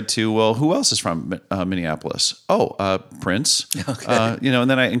kind of spread to, well, who else is from Minneapolis? Oh, Prince. Okay. And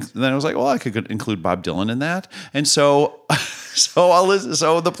then I was like, well, I could include Bob Dylan in that, and so I'll listen.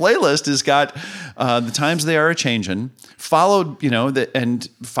 So the playlist has got The Times They Are A-Changin', followed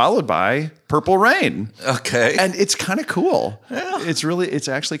by Purple Rain. Okay. And it's kind of cool. Yeah. It's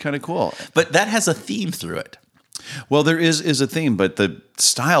actually kind of cool. But that has a theme through it. Well, there is a theme, but the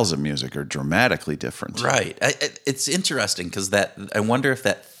styles of music are dramatically different. Right. It's interesting because I wonder if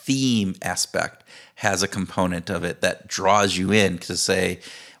that theme aspect has a component of it that draws you in to say,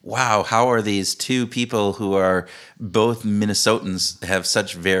 wow, how are these two people who are both Minnesotans have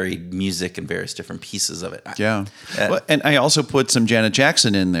such varied music and various different pieces of it? Yeah. And I also put some Janet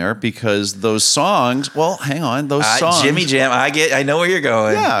Jackson in there because those songs, well, hang on, those songs. Jimmy Jam, I know where you're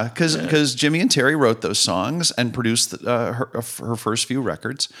going. Yeah, because Jimmy and Terry wrote those songs and produced her first few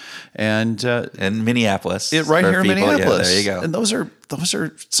records. And in Minneapolis. Right here in Minneapolis. Yeah, there you go. And those are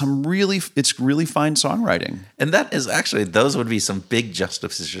some really fine songwriting. And that is actually, those would be some big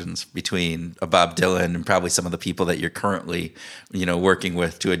juxtapositions between a Bob Dylan and probably some of the people that you're currently, working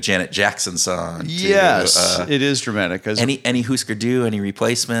with, to a Janet Jackson song. Yes, it is dramatic. Any Husker Du, any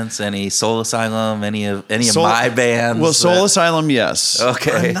Replacements, any Soul Asylum, any of my bands. Well, Soul Asylum, yes.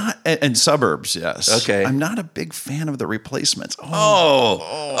 Okay. I'm not, and Suburbs, yes. Okay. I'm not a big fan of the Replacements.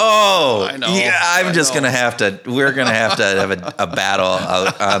 I know. Yeah, we're gonna have to have a battle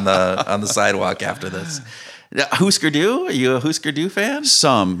out on the sidewalk after this. Husker Du? Are you a Husker Du fan?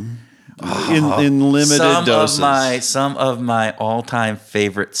 Some. In limited doses. Some of my all-time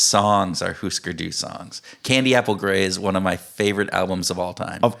favorite songs are Husker Du songs. Candy Apple Grey is one of my favorite albums of all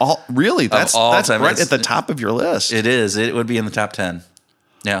time. Really? That's all that's time. right at the top of your list. It is. It would be in the top 10.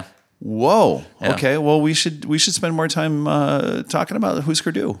 Yeah. Whoa. Yeah. Okay. Well, we should spend more time talking about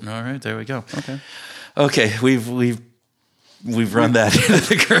Husker Du. All right, there we go. Okay, we've run that into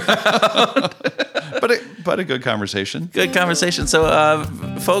the ground. But a good conversation. Good conversation. So,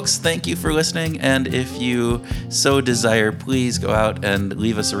 folks, thank you for listening. And if you so desire, please go out and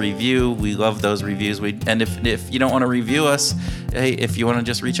leave us a review. We love those reviews. And if you don't want to review us, hey, if you want to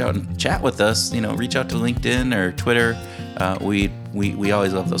just reach out and chat with us, reach out to LinkedIn or Twitter. We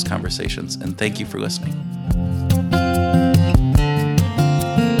always love those conversations. And thank you for listening.